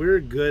 We're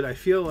good. I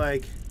feel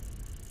like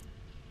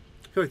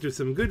there's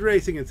some good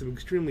racing and some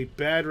extremely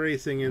bad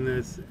racing in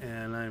this,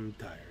 and I'm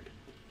tired.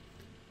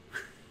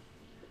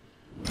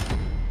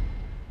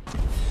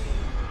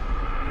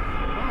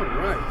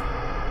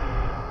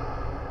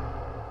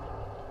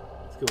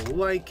 Let's go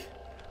like.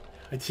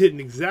 I did in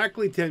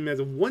exactly 10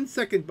 minutes, 1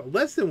 second, but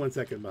less than 1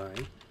 second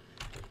behind.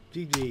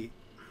 GG.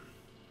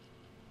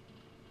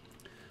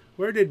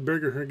 Where did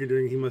Burger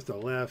Herger? He must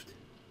have left.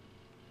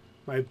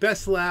 My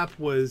best lap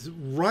was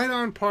right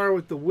on par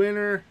with the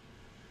winner.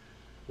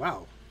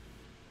 Wow.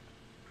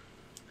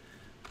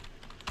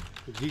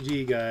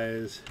 GG,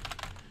 guys.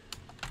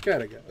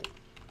 Gotta go.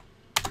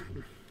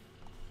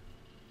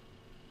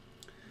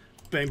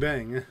 Bang,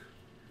 bang.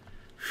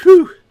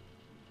 Whew.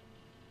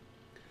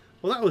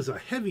 Well, that was a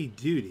heavy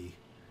duty,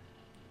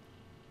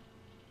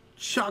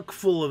 chock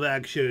full of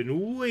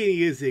action, Winnie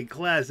Issi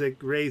Classic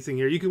racing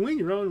here. You can win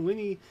your own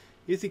Winnie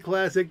Issi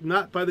Classic.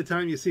 Not by the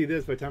time you see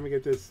this. By the time we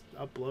get this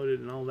uploaded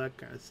and all that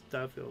kind of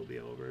stuff, it'll be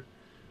over.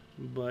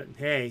 But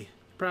hey, you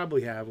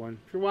probably have one.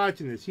 If you're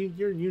watching this, you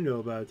know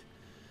about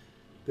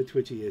the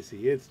Twitchy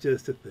Issi. It's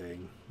just a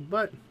thing.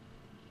 But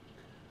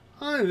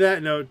on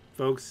that note,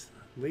 folks,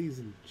 ladies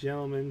and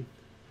gentlemen,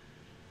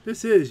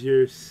 this is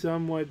your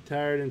somewhat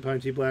tired and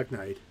punchy Black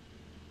Knight.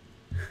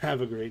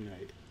 Have a great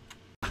night.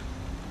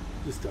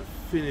 Just to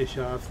finish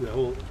off the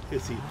whole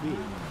Issi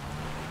theme.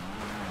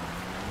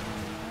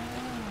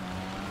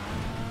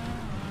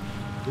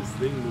 This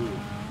thing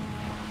moved.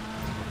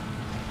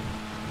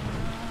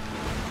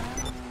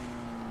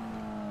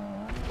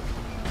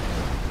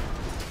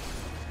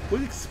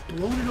 What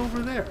exploded over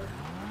there?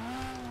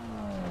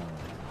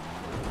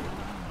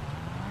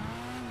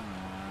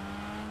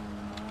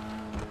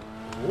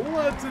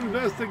 Let's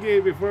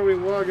investigate before we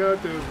log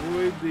out to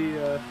avoid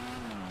the...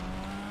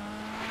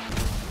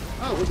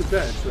 Oh, look at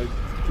that. It's like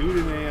dude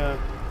in a...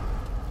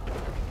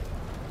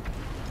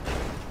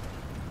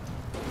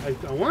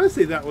 I want to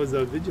say that was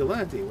a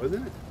vigilante,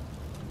 wasn't it?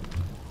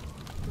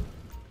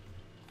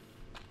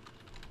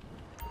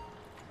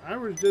 I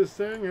was just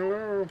saying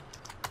hello.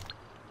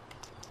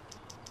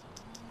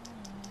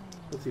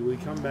 Let's see, will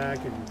he come back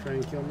and try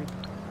and kill me?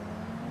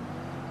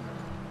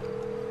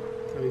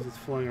 Oh, he's just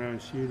flying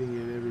around shooting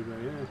at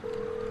everybody.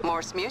 Yeah.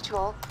 Morse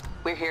Mutual.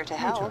 We're here to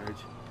help. Charge.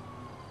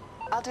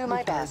 I'll do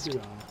my best. At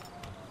all.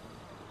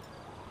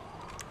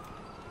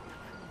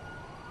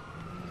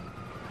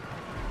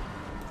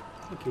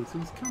 Okay, so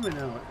he's coming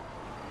out.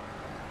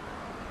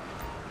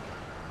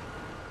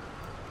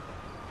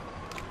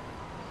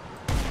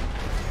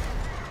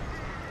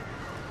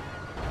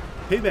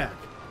 Payback.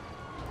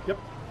 Yep,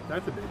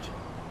 that's a bitch.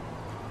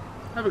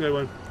 Have a good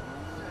one.